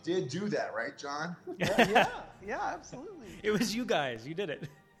crazy. Well, we did do that, right, John? Yeah, absolutely. It was you guys. You did it.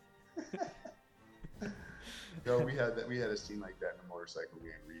 No, we had a scene like that in a motorcycle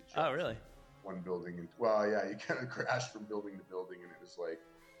game. Oh, really? One building, and you kind of crashed from building to building, and it was like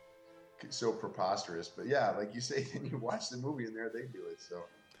so preposterous. But yeah, like you say, then you watch the movie, and there they do it. So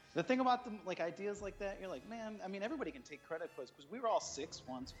the thing about them, like ideas like that, you're like, man. I mean, everybody can take credit for it because we were all 6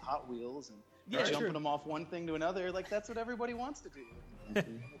 once with Hot Wheels and jumping them off one thing to another. Like that's what everybody wants to do.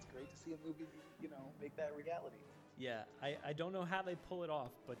 It's great to see a movie, make that reality. Yeah, I don't know how they pull it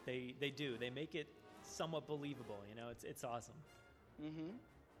off, but they do. They make it somewhat believable. It's awesome. Mm-hmm.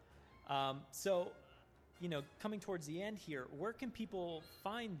 So, coming towards the end here, where can people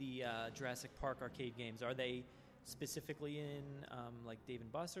find the Jurassic Park arcade games? Are they specifically in like Dave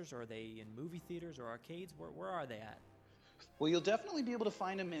 & Buster's, or are they in movie theaters or arcades? Where are they at? Well, you'll definitely be able to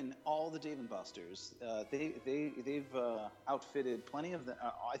find them in all the Dave & Buster's. They've outfitted plenty of them.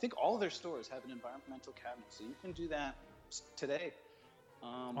 I think all of their stores have an environmental cabinet, so you can do that today.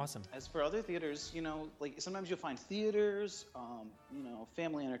 Awesome. As for other theaters, like sometimes you'll find theaters,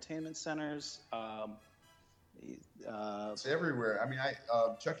 family entertainment centers. It's everywhere. I mean,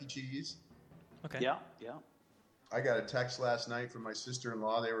 Chuck E. Cheese. Okay. Yeah. I got a text last night from my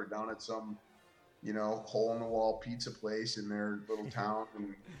sister-in-law. They were down at some, hole-in-the-wall pizza place in their little town,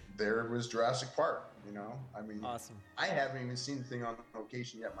 and there was Jurassic Park. I mean, awesome. I haven't even seen the thing on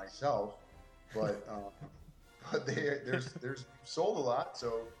location yet myself, but there's sold a lot.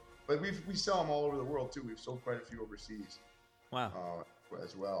 So, but we sell them all over the world too. We've sold quite a few overseas. Wow.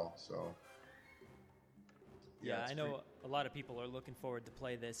 As well. So. Yeah, I know a lot of people are looking forward to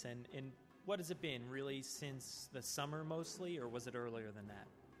play this, and what has it been, really, since the summer mostly, or was it earlier than that?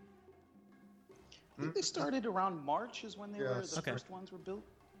 I think they started around March is when the first ones were built.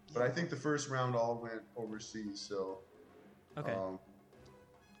 But I think the first round all went overseas, so... Okay.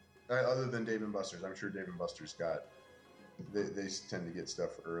 Other than Dave & Buster's. I'm sure Dave & Buster's they tend to get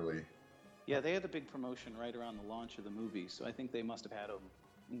stuff early. Yeah, they had the big promotion right around the launch of the movie, so I think they must have had them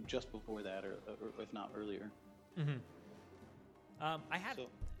just before that, or if not earlier. Mm-hmm. I have...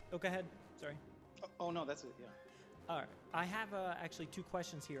 Oh, go ahead. Sorry. Oh, no, that's it, yeah. All right. I have actually 2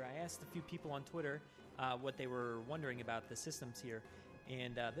 questions here. I asked a few people on Twitter what they were wondering about the systems here.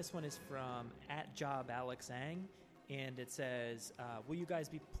 And this one is from @JobAlexAng, and it says, will you guys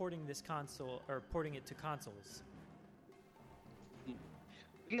be porting this console, or porting it to consoles?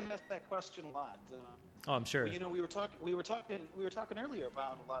 We get asked that question a lot. Oh, I'm sure. We were talking earlier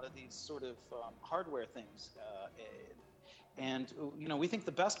about a lot of these sort of hardware things, and we think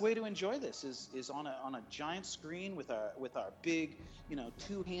the best way to enjoy this is on a giant screen with our big,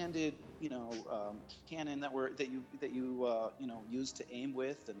 two-handed, cannon that you use to aim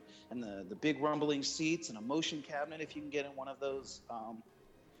with, and the big rumbling seats and a motion cabinet if you can get in one of those.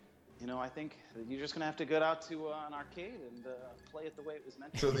 I think you're just going to have to get out to an arcade and play it the way it was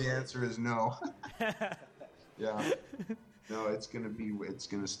meant to. So the answer is no. Yeah. No, it's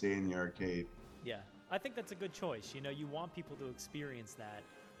gonna stay in the arcade. Yeah, I think that's a good choice. You know, you want people to experience that,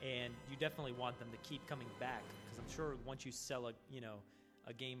 and you definitely want them to keep coming back, because I'm sure once you sell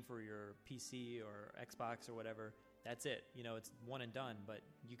a game for your PC or Xbox or whatever, that's it. You know, it's one and done. But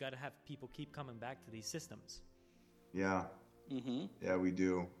you got to have people keep coming back to these systems. Yeah. Mm-hmm. Yeah, we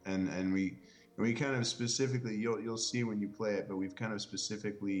do, and we kind of specifically, you'll see when you play it, but we've kind of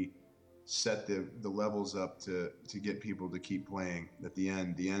specifically set the levels up to get people to keep playing. At the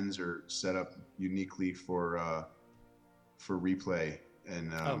ends are set up uniquely for replay,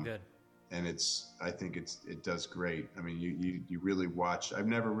 and good. And I think it does great. I mean, you really watch. I've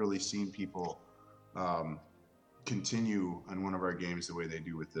never really seen people continue on one of our games the way they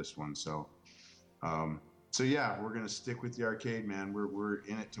do with this one. So. So yeah, we're gonna stick with the arcade, man. We're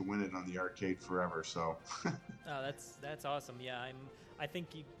in it to win it on the arcade forever. So. Oh, that's awesome. Yeah, I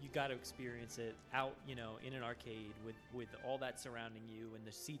think you got to experience it out, in an arcade with all that surrounding you and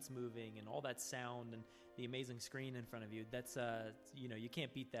the seats moving and all that sound and the amazing screen in front of you. That's you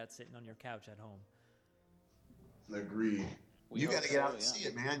can't beat that sitting on your couch at home. Agreed. You got to get out and see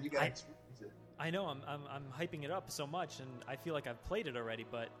it, man. You got to experience it. I know. I'm hyping it up so much, and I feel like I've played it already,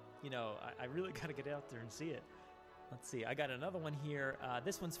 but. I really got to get out there and see it. Let's see. I got another one here.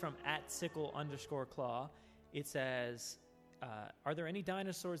 This one's from @sickle_claw. It says, are there any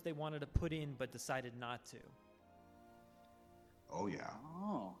dinosaurs they wanted to put in but decided not to? Oh, yeah.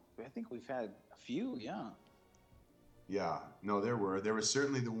 Oh, I think we've had a few, yeah. Yeah. No, there were. There were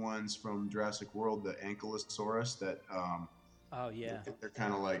certainly the ones from Jurassic World, the Ankylosaurus that... oh, yeah. They're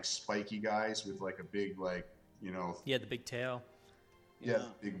kind of like spiky guys with like a big, Yeah, the big tail. Yeah,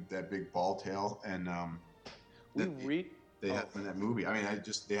 that big ball tail, and they had them in that movie. I mean,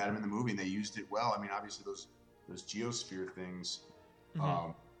 they had them in the movie, and they used it well. I mean, obviously those geosphere things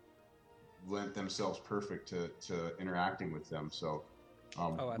lent themselves perfect to interacting with them. So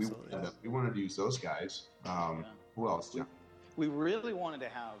we wanted to use those guys. Who else, John? We really wanted to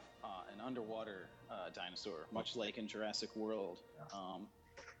have an underwater dinosaur, much like in Jurassic World.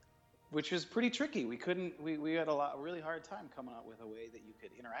 Which was pretty tricky. We couldn't. We had a really hard time coming up with a way that you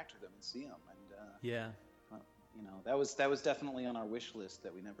could interact with them and see them. And that was definitely on our wish list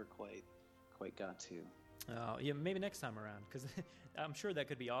that we never quite got to. Oh yeah, maybe next time around, because I'm sure that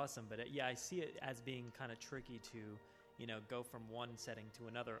could be awesome. But I see it as being kind of tricky to go from one setting to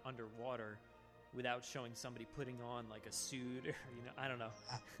another underwater without showing somebody putting on like a suit or I don't know.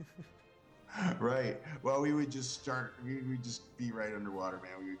 Right. Well, we would just be right underwater,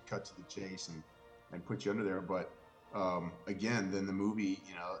 man. We would cut to the chase and put you under there. But again, then the movie,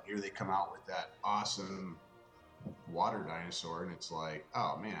 here they come out with that awesome water dinosaur, and it's like,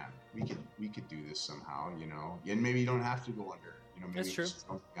 oh man, we could do this somehow, And maybe you don't have to go under. Maybe that's true. Just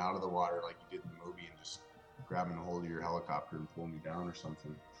jumping out of the water like you did in the movie and just grabbing a hold of your helicopter and pulling you down or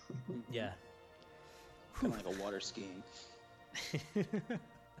something. Yeah. Kind of like a water skiing.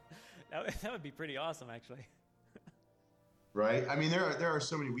 That would be pretty awesome, actually. Right? I mean, there are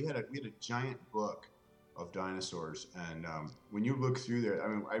so many. We had a giant book of dinosaurs, and when you look through there, I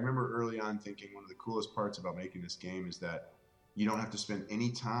mean, I remember early on thinking one of the coolest parts about making this game is that you don't have to spend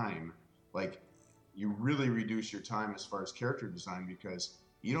any time. Like, you really reduce your time as far as character design, because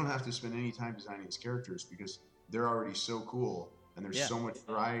you don't have to spend any time designing these characters because they're already so cool and there's so much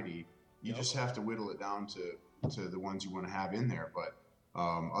variety. You just have to whittle it down to the ones you want to have in there, but.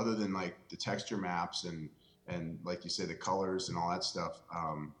 Other than like the texture maps and like you say, the colors and all that stuff,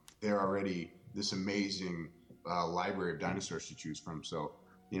 they're already this amazing library of dinosaurs to choose from. So,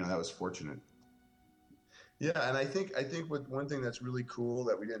 that was fortunate. Yeah, and I think with one thing that's really cool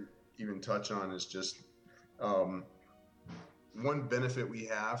that we didn't even touch on is just one benefit we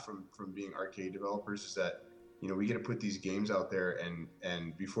have from being arcade developers is that we get to put these games out there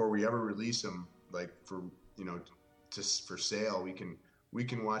and before we ever release them, like for for sale, we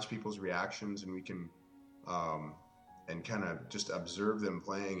can watch people's reactions, and we can and kind of just observe them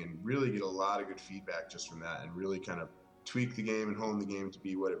playing and really get a lot of good feedback just from that, and really kind of tweak the game and hone the game to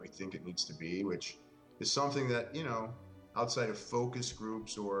be what we think it needs to be, which is something that, outside of focus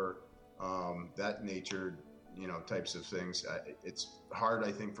groups or that nature, types of things, it's hard,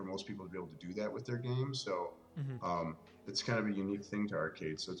 I think, for most people to be able to do that with their games. So it's kind of a unique thing to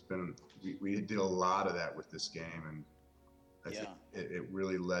arcades. So it's been, we did a lot of that with this game, and I think it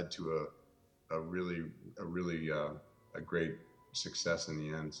really led to a really great success in the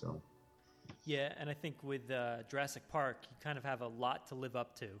end. So. Yeah, and I think with Jurassic Park, you kind of have a lot to live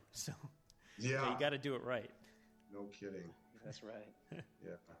up to. So you got to do it right. No kidding. That's right.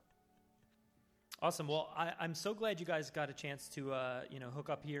 Yeah. Awesome. Well, I'm so glad you guys got a chance to, hook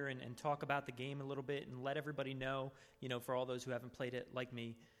up here and talk about the game a little bit and let everybody know, for all those who haven't played it like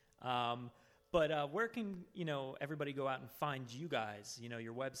me. But where can, everybody go out and find you guys,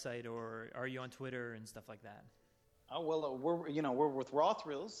 your website, or are you on Twitter and stuff like that? Oh, well, we're with Raw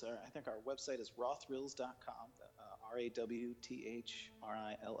Thrills. I think our website is rawthrills.com,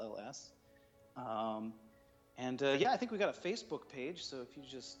 RAWTHRILLS. I think we got a Facebook page, so if you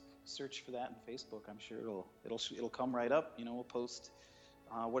just search for that in Facebook, I'm sure it'll come right up. We'll post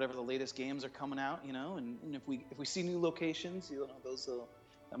whatever the latest games are coming out, and if we see new locations,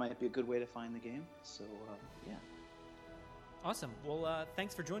 that might be a good way to find the game. So yeah. Awesome. Well,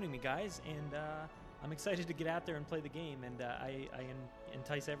 thanks for joining me, guys, and I'm excited to get out there and play the game, and I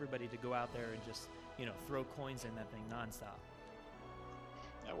entice everybody to go out there and just throw coins in that thing nonstop.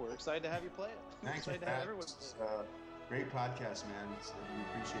 Yeah, we're excited to have you play it. Thanks for excited to have everyone play it. Great podcast, man. We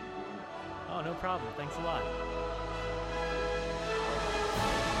appreciate you doing it. Oh, no problem. Thanks a lot.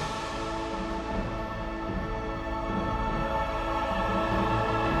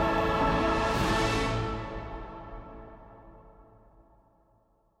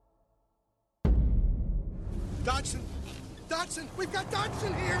 Dodson, we've got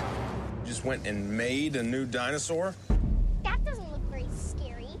Dodson here. You just went and made a new dinosaur? That doesn't look very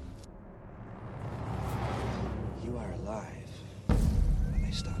scary. You are alive when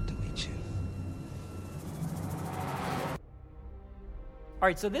they start to eat you. All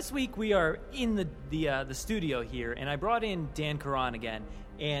right, so this week we are in the studio here, and I brought in Dan Caron again,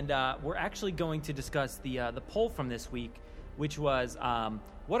 and we're actually going to discuss the poll from this week, which was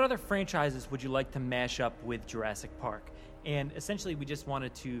what other franchises would you like to mash up with Jurassic Park? And essentially, we just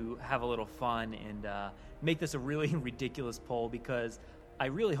wanted to have a little fun and make this a really ridiculous poll, because I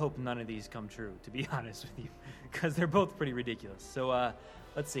really hope none of these come true, to be honest with you, because they're both pretty ridiculous. So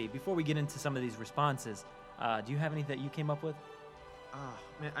let's see. Before we get into some of these responses, do you have any that you came up with?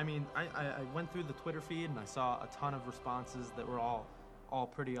 Man, I mean, I went through the Twitter feed and I saw a ton of responses that were all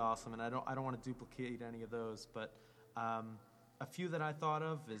pretty awesome, and I don't want to duplicate any of those, but a few that I thought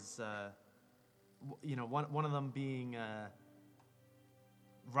of is. One of them being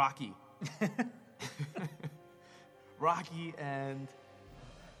Rocky. Rocky and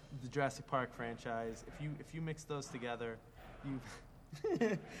the Jurassic Park franchise. If you mix those together, you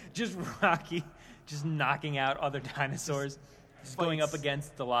just Rocky, just knocking out other dinosaurs, just going up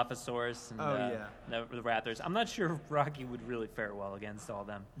against the Dilophosaurus and the Raptors. I'm not sure if Rocky would really fare well against all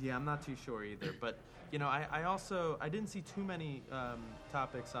them. Yeah, I'm not too sure either, but. I didn't see too many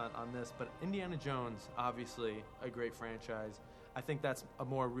topics on this, but Indiana Jones, obviously a great franchise. I think that's a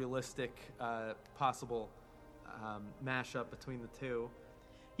more realistic possible mashup between the two.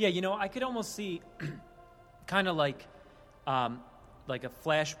 Yeah, I could almost see kind of like a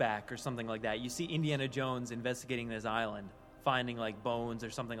flashback or something like that. You see Indiana Jones investigating this island, finding like bones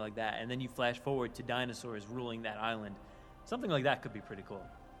or something like that, and then you flash forward to dinosaurs ruling that island. Something like that could be pretty cool.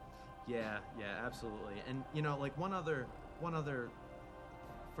 Yeah, absolutely. And one other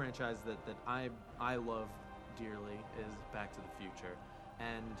franchise that I love dearly is Back to the Future,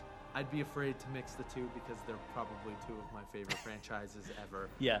 and I'd be afraid to mix the two because they're probably two of my favorite franchises ever.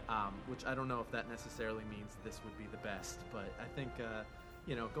 Yeah. Which I don't know if that necessarily means this would be the best, but I think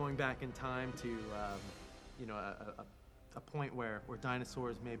going back in time to a point where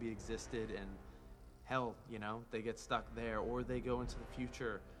dinosaurs maybe existed and hell, they get stuck there, or they go into the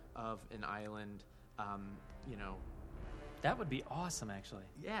future of an island, That would be awesome, actually.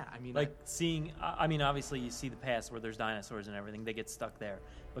 Yeah, I mean... obviously you see the past where there's dinosaurs and everything, they get stuck there.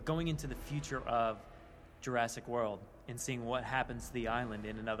 But going into the future of Jurassic World and seeing what happens to the island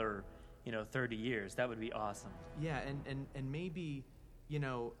in another, 30 years, that would be awesome. Yeah, and maybe, we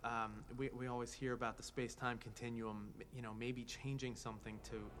always hear about the space-time continuum, maybe changing something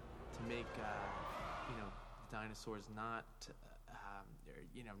to make, dinosaurs not...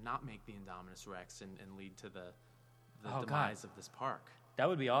 not make the Indominus Rex and lead to the demise of this park. That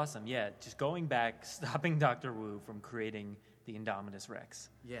would be awesome, yeah. Just going back, stopping Dr. Wu from creating the Indominus Rex.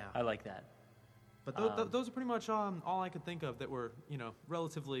 Yeah. I like that. But those are pretty much all I could think of that were,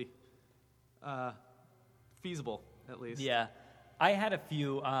 relatively feasible, at least. Yeah. I had a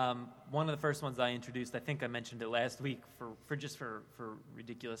few. One of the first ones I introduced, I think I mentioned it last week for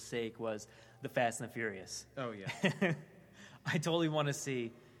ridiculous sake, was the Fast and the Furious. Oh, yeah. I totally want to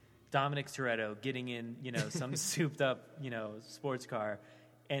see Dominic Toretto getting in, some souped up, sports car,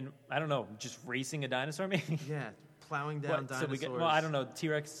 and I don't know, just racing a dinosaur, maybe. Yeah, plowing down dinosaurs. So I don't know.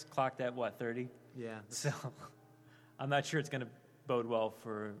 T-Rex clocked at what, 30? Yeah. So I'm not sure it's going to bode well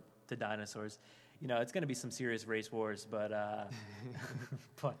for the dinosaurs. It's going to be some serious race wars, but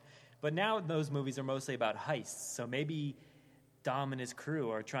But now those movies are mostly about heists, so maybe Dom and his crew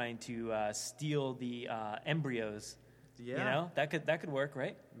are trying to steal the embryos. Yeah. You know, that could work,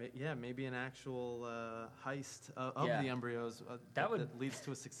 right? Yeah, maybe an actual heist of the embryos that leads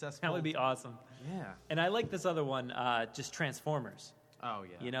to a successful... That would be awesome. Yeah. And I like this other one, just Transformers. Oh,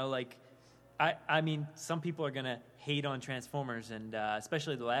 yeah. You know, like, I mean, some people are going to hate on Transformers, and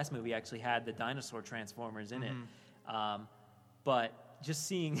especially the last movie actually had the dinosaur Transformers in it. But just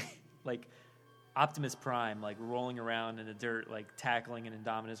seeing, like, Optimus Prime, like, rolling around in the dirt, like, tackling an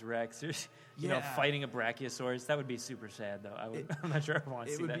Indominus Rex, or, you know, fighting a Brachiosaurus, that would be super sad, though. I'm not sure I want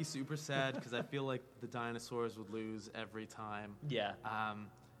to see that. It would be super sad, because I feel like the dinosaurs would lose every time. Yeah.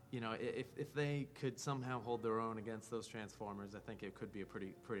 You know, if they could somehow hold their own against those Transformers, I think it could be a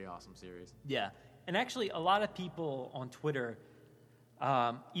pretty awesome series. Yeah. And actually, a lot of people on Twitter,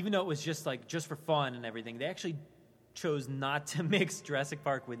 even though it was just for fun and everything, they actually chose not to mix Jurassic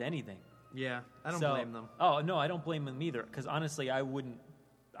Park with anything. Yeah, I don't blame them. Oh no, I don't blame them either. Because honestly, I wouldn't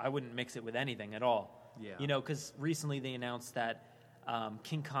mix it with anything at all. Yeah. You know, because recently they announced that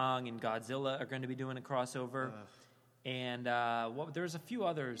King Kong and Godzilla are going to be doing a crossover, and there's a few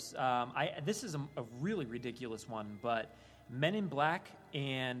others. This is a really ridiculous one, but Men in Black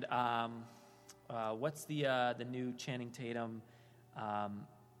and what's the new Channing Tatum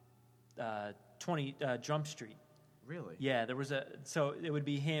 20 Jump Street. Really? Yeah, so it would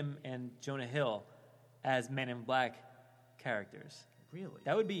be him and Jonah Hill as Men in Black characters. Really?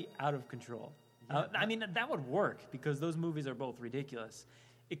 That would be out of control. Yeah, I mean, that would work because those movies are both ridiculous.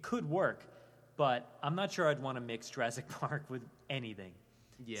 It could work, but I'm not sure I'd want to mix Jurassic Park with anything.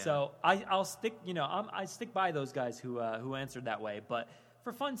 Yeah. So I'll stick. You know, I stick by those guys who answered that way. But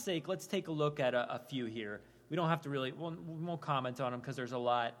for fun's sake, let's take a look at a few here. We don't have to really. We won't comment on them because there's a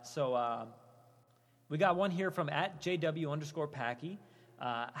lot. So. We got one here from @JW_Packy.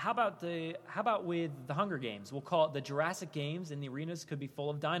 How about with the Hunger Games? We'll call it the Jurassic Games, and the arenas could be full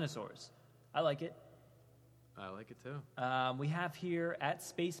of dinosaurs. I like it. I like it too. We have here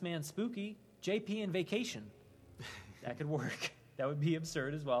 @Spaceman Spooky, JP and Vacation. That could work. That would be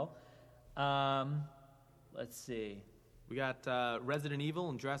absurd as well. Let's see. We got Resident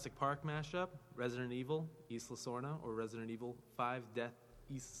Evil and Jurassic Park mashup. Resident Evil, Isla Sorna, or Resident Evil 5 Death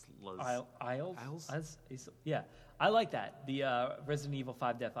Islas. Isles? Yeah, I like that. The Resident Evil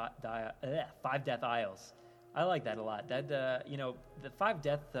 5 Death Isles. I like that a lot. That the 5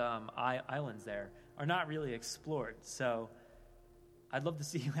 Death islands there are not really explored, so I'd love to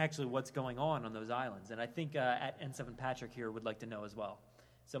see actually what's going on those islands. And I think @N7 Patrick here would like to know as well.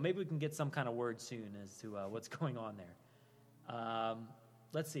 So maybe we can get some kind of word soon as to what's going on there.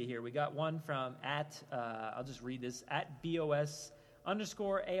 Let's see here. We got one from I'll just read this,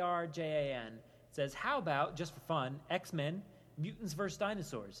 @BOS_ARJAN. It says, how about, just for fun, X-Men, Mutants vs.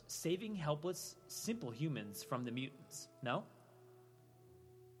 Dinosaurs, saving helpless, simple humans from the mutants? No?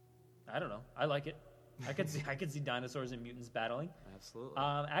 I don't know. I like it. I could see dinosaurs and mutants battling. Absolutely.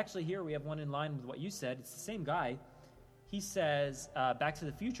 Actually, here we have one in line with what you said. It's the same guy. He says, Back to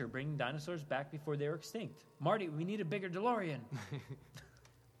the Future, bringing dinosaurs back before they were extinct. Marty, we need a bigger DeLorean.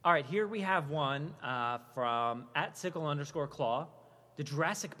 All right, here we have one from @Sickle_Claw. The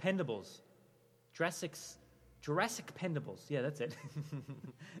Jurassic Pendables. Jurassic Pendables. Yeah, that's it.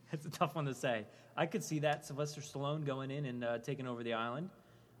 That's a tough one to say. I could see that. Sylvester Stallone going in and taking over the island.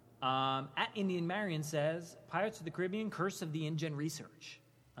 @Indian Marion says, Pirates of the Caribbean, Curse of the InGen Research.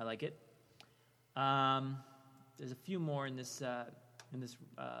 I like it. There's a few more in this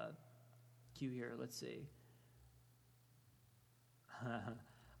queue here. Let's see.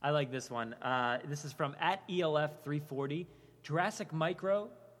 I like this one. This is from @ELF340. Jurassic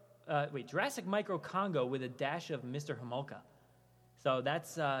Micro Congo with a dash of Mr. Homolka. So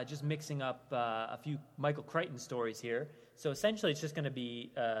that's just mixing up a few Michael Crichton stories here. So essentially, it's just going to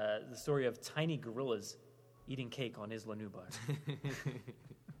be the story of tiny gorillas eating cake on Isla Nublar.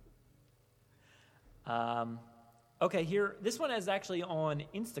 Okay, here, this one is actually on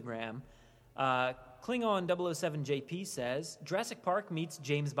Instagram. Klingon007JP says, Jurassic Park meets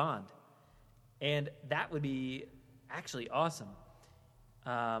James Bond. And that would be actually awesome.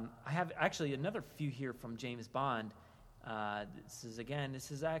 I have actually another few here from James Bond. This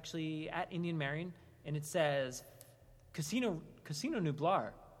is actually @Indian Marion, and it says, Casino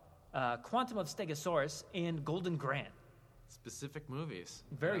Nublar, Quantum of Stegosaurus, and Golden Grant. Specific movies.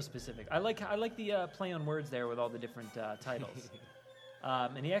 Very specific. I like the play on words there with all the different titles.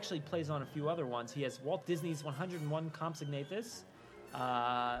 And he actually plays on a few other ones. He has Walt Disney's 101 Compsognathus.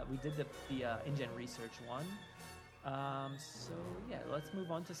 We did the InGen Research one. So yeah, let's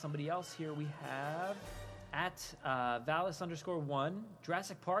move on to somebody else here. We have at Valis_1,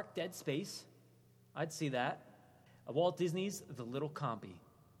 Jurassic Park, Dead Space. I'd see that. Walt Disney's The Little Compy.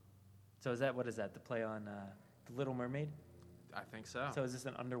 So what is that, the play on The Little Mermaid? I think so. So is this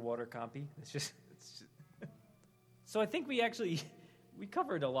an underwater compy? It's just So I think we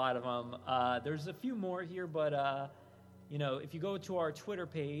covered a lot of them. There's a few more here, but if you go to our Twitter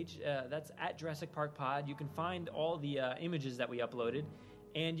page, that's at Jurassic Park Pod, you can find all the images that we uploaded,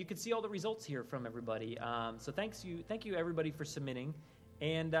 and you can see all the results here from everybody. So thank you everybody for submitting,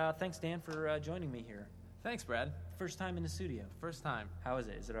 and thanks Dan for joining me here. Thanks, Brad. First time in the studio. First time. How is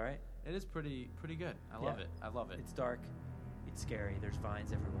it? Is it all right? It is pretty good. I love it. I love it. It's dark. It's scary. There's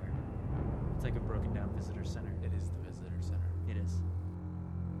vines everywhere. It's like a broken down visitor center. It is the visitor center. It is.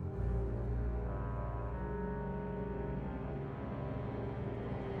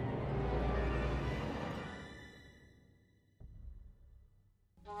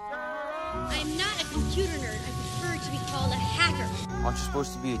 I'm not a computer nerd. I prefer to be called a hacker. Aren't you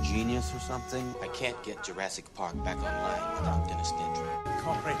supposed to be a genius or something? I can't get Jurassic Park back online without Dennis Nedry.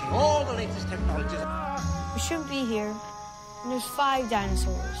 Incorporating all the latest technologies. We shouldn't be here. And there's 5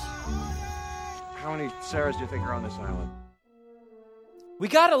 dinosaurs. How many Sarahs do you think are on this island? We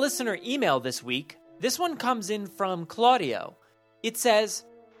got a listener email this week. This one comes in from Claudio. It says,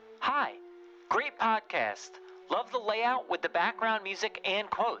 "Hi, great podcast. Love the layout with the background music and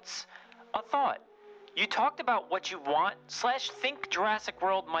quotes. A thought. You talked about what you want/think Jurassic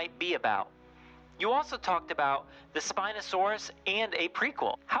World might be about. You also talked about the Spinosaurus and a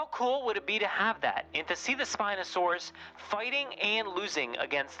prequel. How cool would it be to have that and to see the Spinosaurus fighting and losing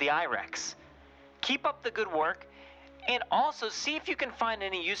against the I-Rex? Keep up the good work, and also see if you can find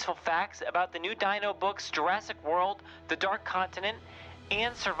any useful facts about the new dino books Jurassic World, The Dark Continent,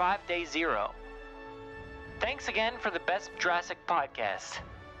 and Survive Day Zero. Thanks again for the best Jurassic podcast.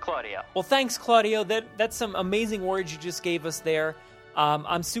 Claudio." Well, thanks, Claudio. That's some amazing words you just gave us there.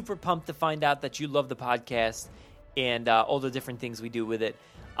 I'm super pumped to find out that you love the podcast and all the different things we do with it.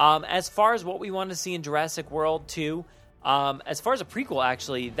 As far as what we want to see in Jurassic World 2, as far as a prequel,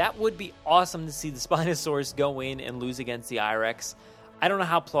 actually, that would be awesome to see the Spinosaurus go in and lose against the I-Rex. I don't know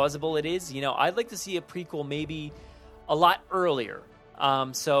how plausible it is. I'd like to see a prequel maybe a lot earlier.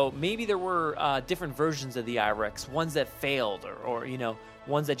 So maybe there were different versions of the I-Rex, ones that failed or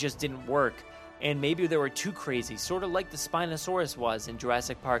ones that just didn't work. And maybe they were too crazy, sort of like the Spinosaurus was in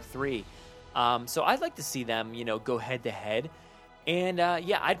Jurassic Park 3. So I'd like to see them, go head-to-head. And,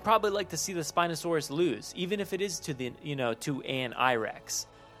 I'd probably like to see the Spinosaurus lose, even if it is to an I-Rex.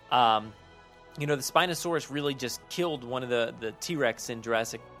 The Spinosaurus really just killed one of the T-Rex in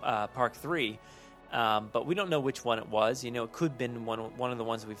Jurassic Park 3. But we don't know which one it was. It could have been one of the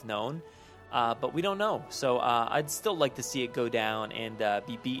ones we've known. But we don't know. So I'd still like to see it go down and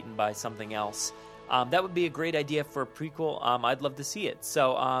be beaten by something else. That would be a great idea for a prequel. I'd love to see it.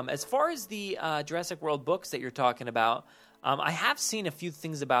 So as far as the Jurassic World books that you're talking about, I have seen a few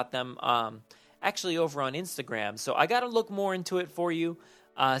things about them actually over on Instagram. So I got to look more into it for you.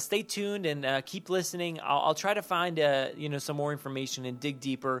 Stay tuned and keep listening. I'll try to find some more information and dig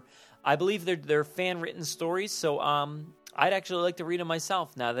deeper. I believe they're fan-written stories, so I'd actually like to read them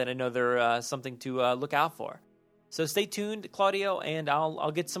myself now that I know they're something to look out for. So stay tuned, Claudio, and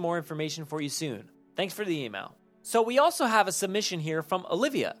I'll get some more information for you soon. Thanks for the email. So we also have a submission here from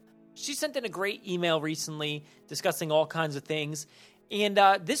Olivia. She sent in a great email recently discussing all kinds of things. And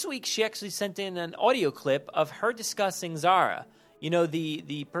this week she actually sent in an audio clip of her discussing Zara.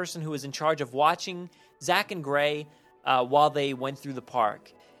 The person who was in charge of watching Zach and Gray while they went through the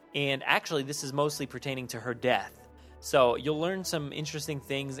park. And actually, this is mostly pertaining to her death. So you'll learn some interesting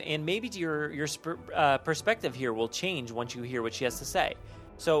things, and maybe your perspective here will change once you hear what she has to say.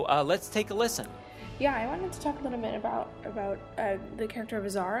 So let's take a listen. Yeah, I wanted to talk a little bit about the character of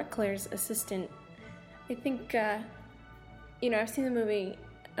Zara, Claire's assistant. I think, I've seen the movie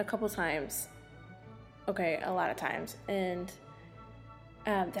a couple times. Okay, a lot of times. And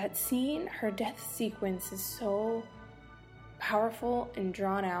that scene, her death sequence, is so powerful and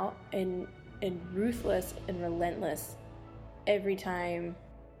drawn out and ruthless and relentless every time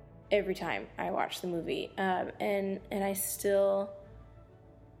I watch the movie. And I still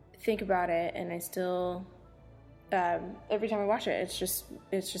think about it, and I still every time I watch it, it's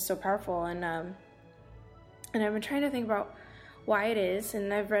just so powerful. And I've been trying to think about why it is,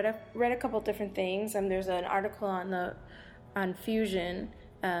 and I've read a couple different things. There's an article on Fusion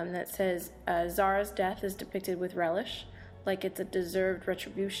that says Zara's death is depicted with relish, like it's a deserved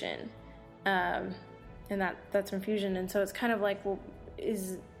retribution, and that's from Fusion. And so it's kind of like, well,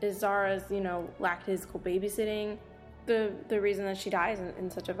 is Zara's lackadaisical babysitting the reason that she dies in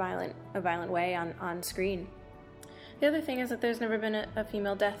such a violent way on screen. The other thing is that there's never been a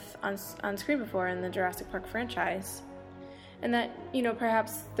female death on screen before in the Jurassic Park franchise. And that,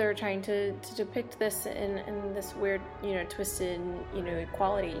 perhaps they're trying to depict this in this weird, twisted,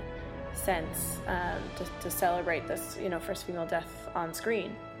 equality sense, to celebrate this, first female death on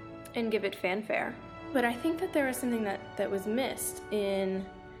screen and give it fanfare. But I think that there was something that was missed in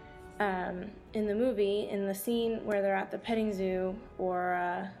the movie, in the scene where they're at the petting zoo,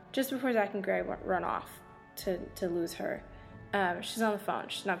 or just before Zach and Gray run off to lose her. She's on the phone,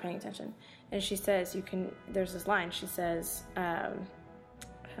 she's not paying attention, and she says, there's this line, she says,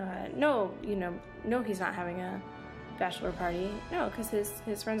 no, he's not having a bachelor party, no, because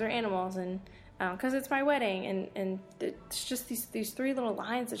his friends are animals, and because it's my wedding, and it's just these three little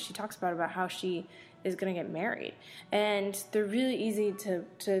lines that she talks about how she is going to get married, and they're really easy to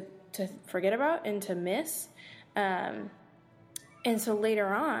forget about and to miss, and so later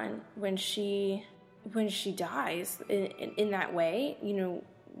on, when she dies in that way,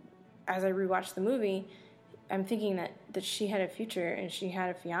 as I rewatch the movie, I'm thinking that she had a future and she had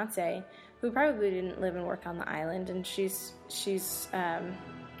a fiance who probably didn't live and work on the island, and she's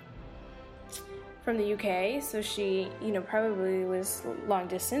from the UK, so she probably was long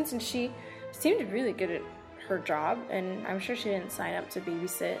distance, and she seemed really good at her job, and I'm sure she didn't sign up to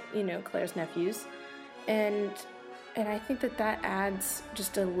babysit Claire's nephews, and I think that adds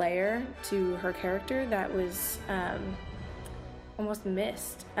just a layer to her character that was almost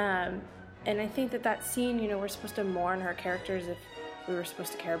missed. And I think that scene, we're supposed to mourn her characters if we were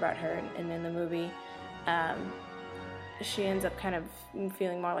supposed to care about her. And in the movie, she ends up kind of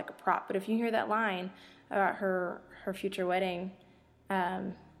feeling more like a prop. But if you hear that line about her future wedding,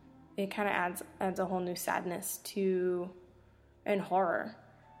 it kind of adds a whole new sadness and horror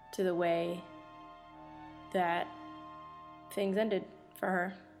to the way that things ended for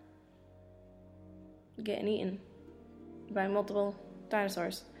her, getting eaten by multiple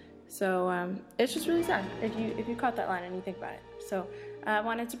dinosaurs. So it's just really sad if you caught that line and you think about it. So I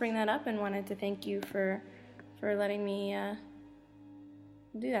wanted to bring that up and wanted to thank you for letting me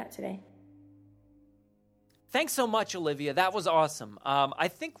do that today. Thanks so much, Olivia. That was awesome. I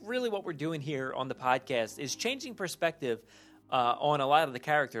think really what we're doing here on the podcast is changing perspective on a lot of the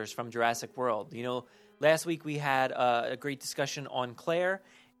characters from Jurassic World. Last week we had a great discussion on Claire,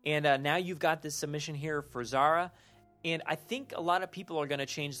 and now you've got this submission here for Zara, and I think a lot of people are going to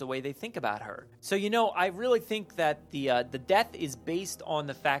change the way they think about her. So, I really think that the death is based on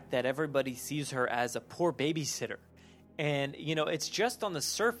the fact that everybody sees her as a poor babysitter. And, it's just on the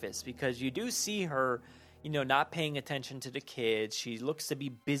surface, because you do see her, not paying attention to the kids. She looks to be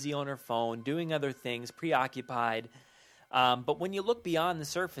busy on her phone, doing other things, preoccupied. But when you look beyond the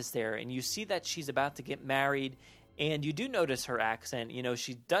surface there and you see that she's about to get married, and you do notice her accent,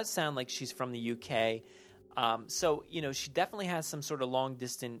 she does sound like she's from the UK. So, she definitely has some sort of long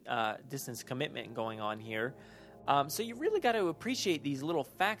distance commitment going on here. So you really got to appreciate these little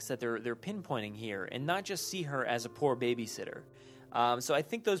facts that they're pinpointing here and not just see her as a poor babysitter. So I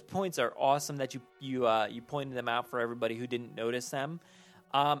think those points are awesome that you pointed them out for everybody who didn't notice them.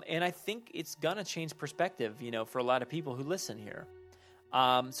 And I think it's going to change perspective, for a lot of people who listen here.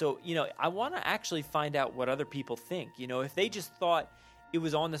 So, I want to actually find out what other people think. If they just thought it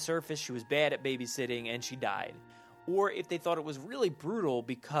was on the surface, she was bad at babysitting and she died. Or if they thought it was really brutal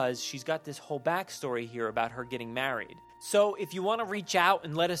because she's got this whole backstory here about her getting married. So if you want to reach out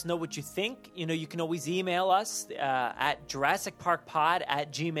and let us know what you think, you can always email us at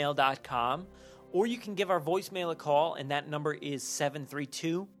JurassicParkPod@gmail.com. Or you can give our voicemail a call, and that number is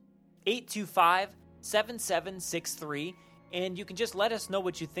 732-825-7763. And you can just let us know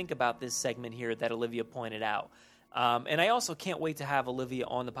what you think about this segment here that Olivia pointed out. And I also can't wait to have Olivia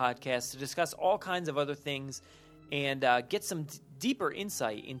on the podcast to discuss all kinds of other things and get some deeper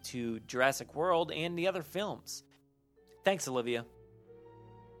insight into Jurassic World and the other films. Thanks, Olivia.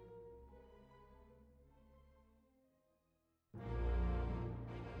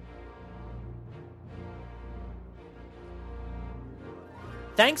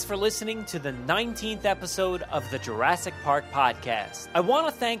 Thanks for listening to the 19th episode of the Jurassic Park podcast. I want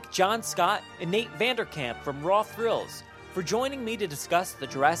to thank John Scott and Nate Vanderkamp from Raw Thrills for joining me to discuss the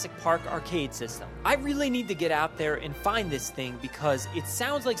Jurassic Park arcade system. I really need to get out there and find this thing because it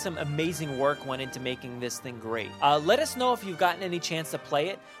sounds like some amazing work went into making this thing great. Let us know if you've gotten any chance to play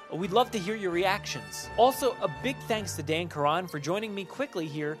it. We'd love to hear your reactions. Also, a big thanks to Dan Karan for joining me quickly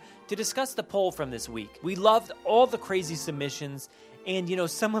here to discuss the poll from this week. We loved all the crazy submissions, and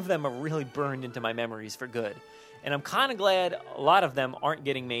some of them are really burned into my memories for good. and I'm kind of glad a lot of them aren't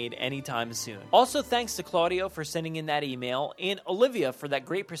getting made anytime soon. Also, thanks to Claudio for sending in that email, and Olivia for that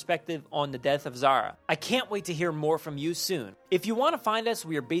great perspective on the death of Zara. I can't wait to hear more from you soon. If you want to find us,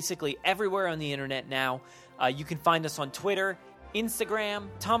 we are basically everywhere on the internet now. You can find us on Twitter, Instagram,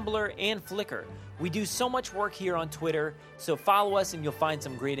 Tumblr, and Flickr. We do so much work here on Twitter, so follow us and you'll find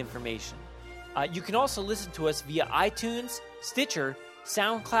some great information. You can also listen to us via iTunes, Stitcher,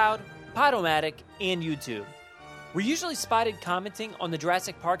 SoundCloud, Podomatic, and YouTube. We're usually spotted commenting on the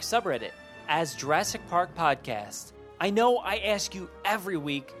Jurassic Park subreddit as Jurassic Park Podcast. I know I ask you every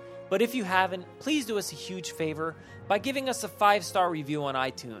week, but if you haven't, please do us a huge favor by giving us a 5-star review on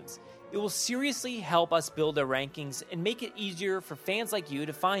iTunes. It will seriously help us build our rankings and make it easier for fans like you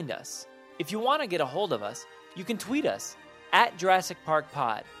to find us. If you want to get a hold of us, you can tweet us at Jurassic Park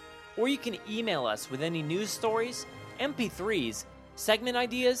Pod, or you can email us with any news stories, MP3s, segment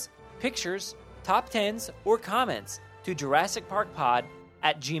ideas, pictures, top 10s, or comments to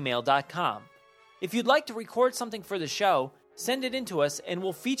JurassicParkPod@gmail.com. If you'd like to record something for the show, send it in to us and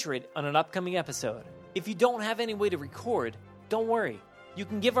we'll feature it on an upcoming episode. If you don't have any way to record, don't worry. You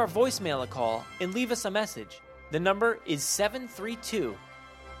can give our voicemail a call and leave us a message. The number is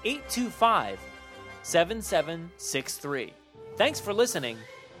 732-825-7763. Thanks for listening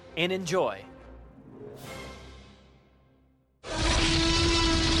and enjoy.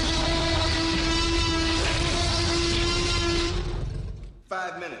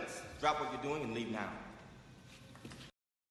 "5 minutes. Drop what you're doing and leave now."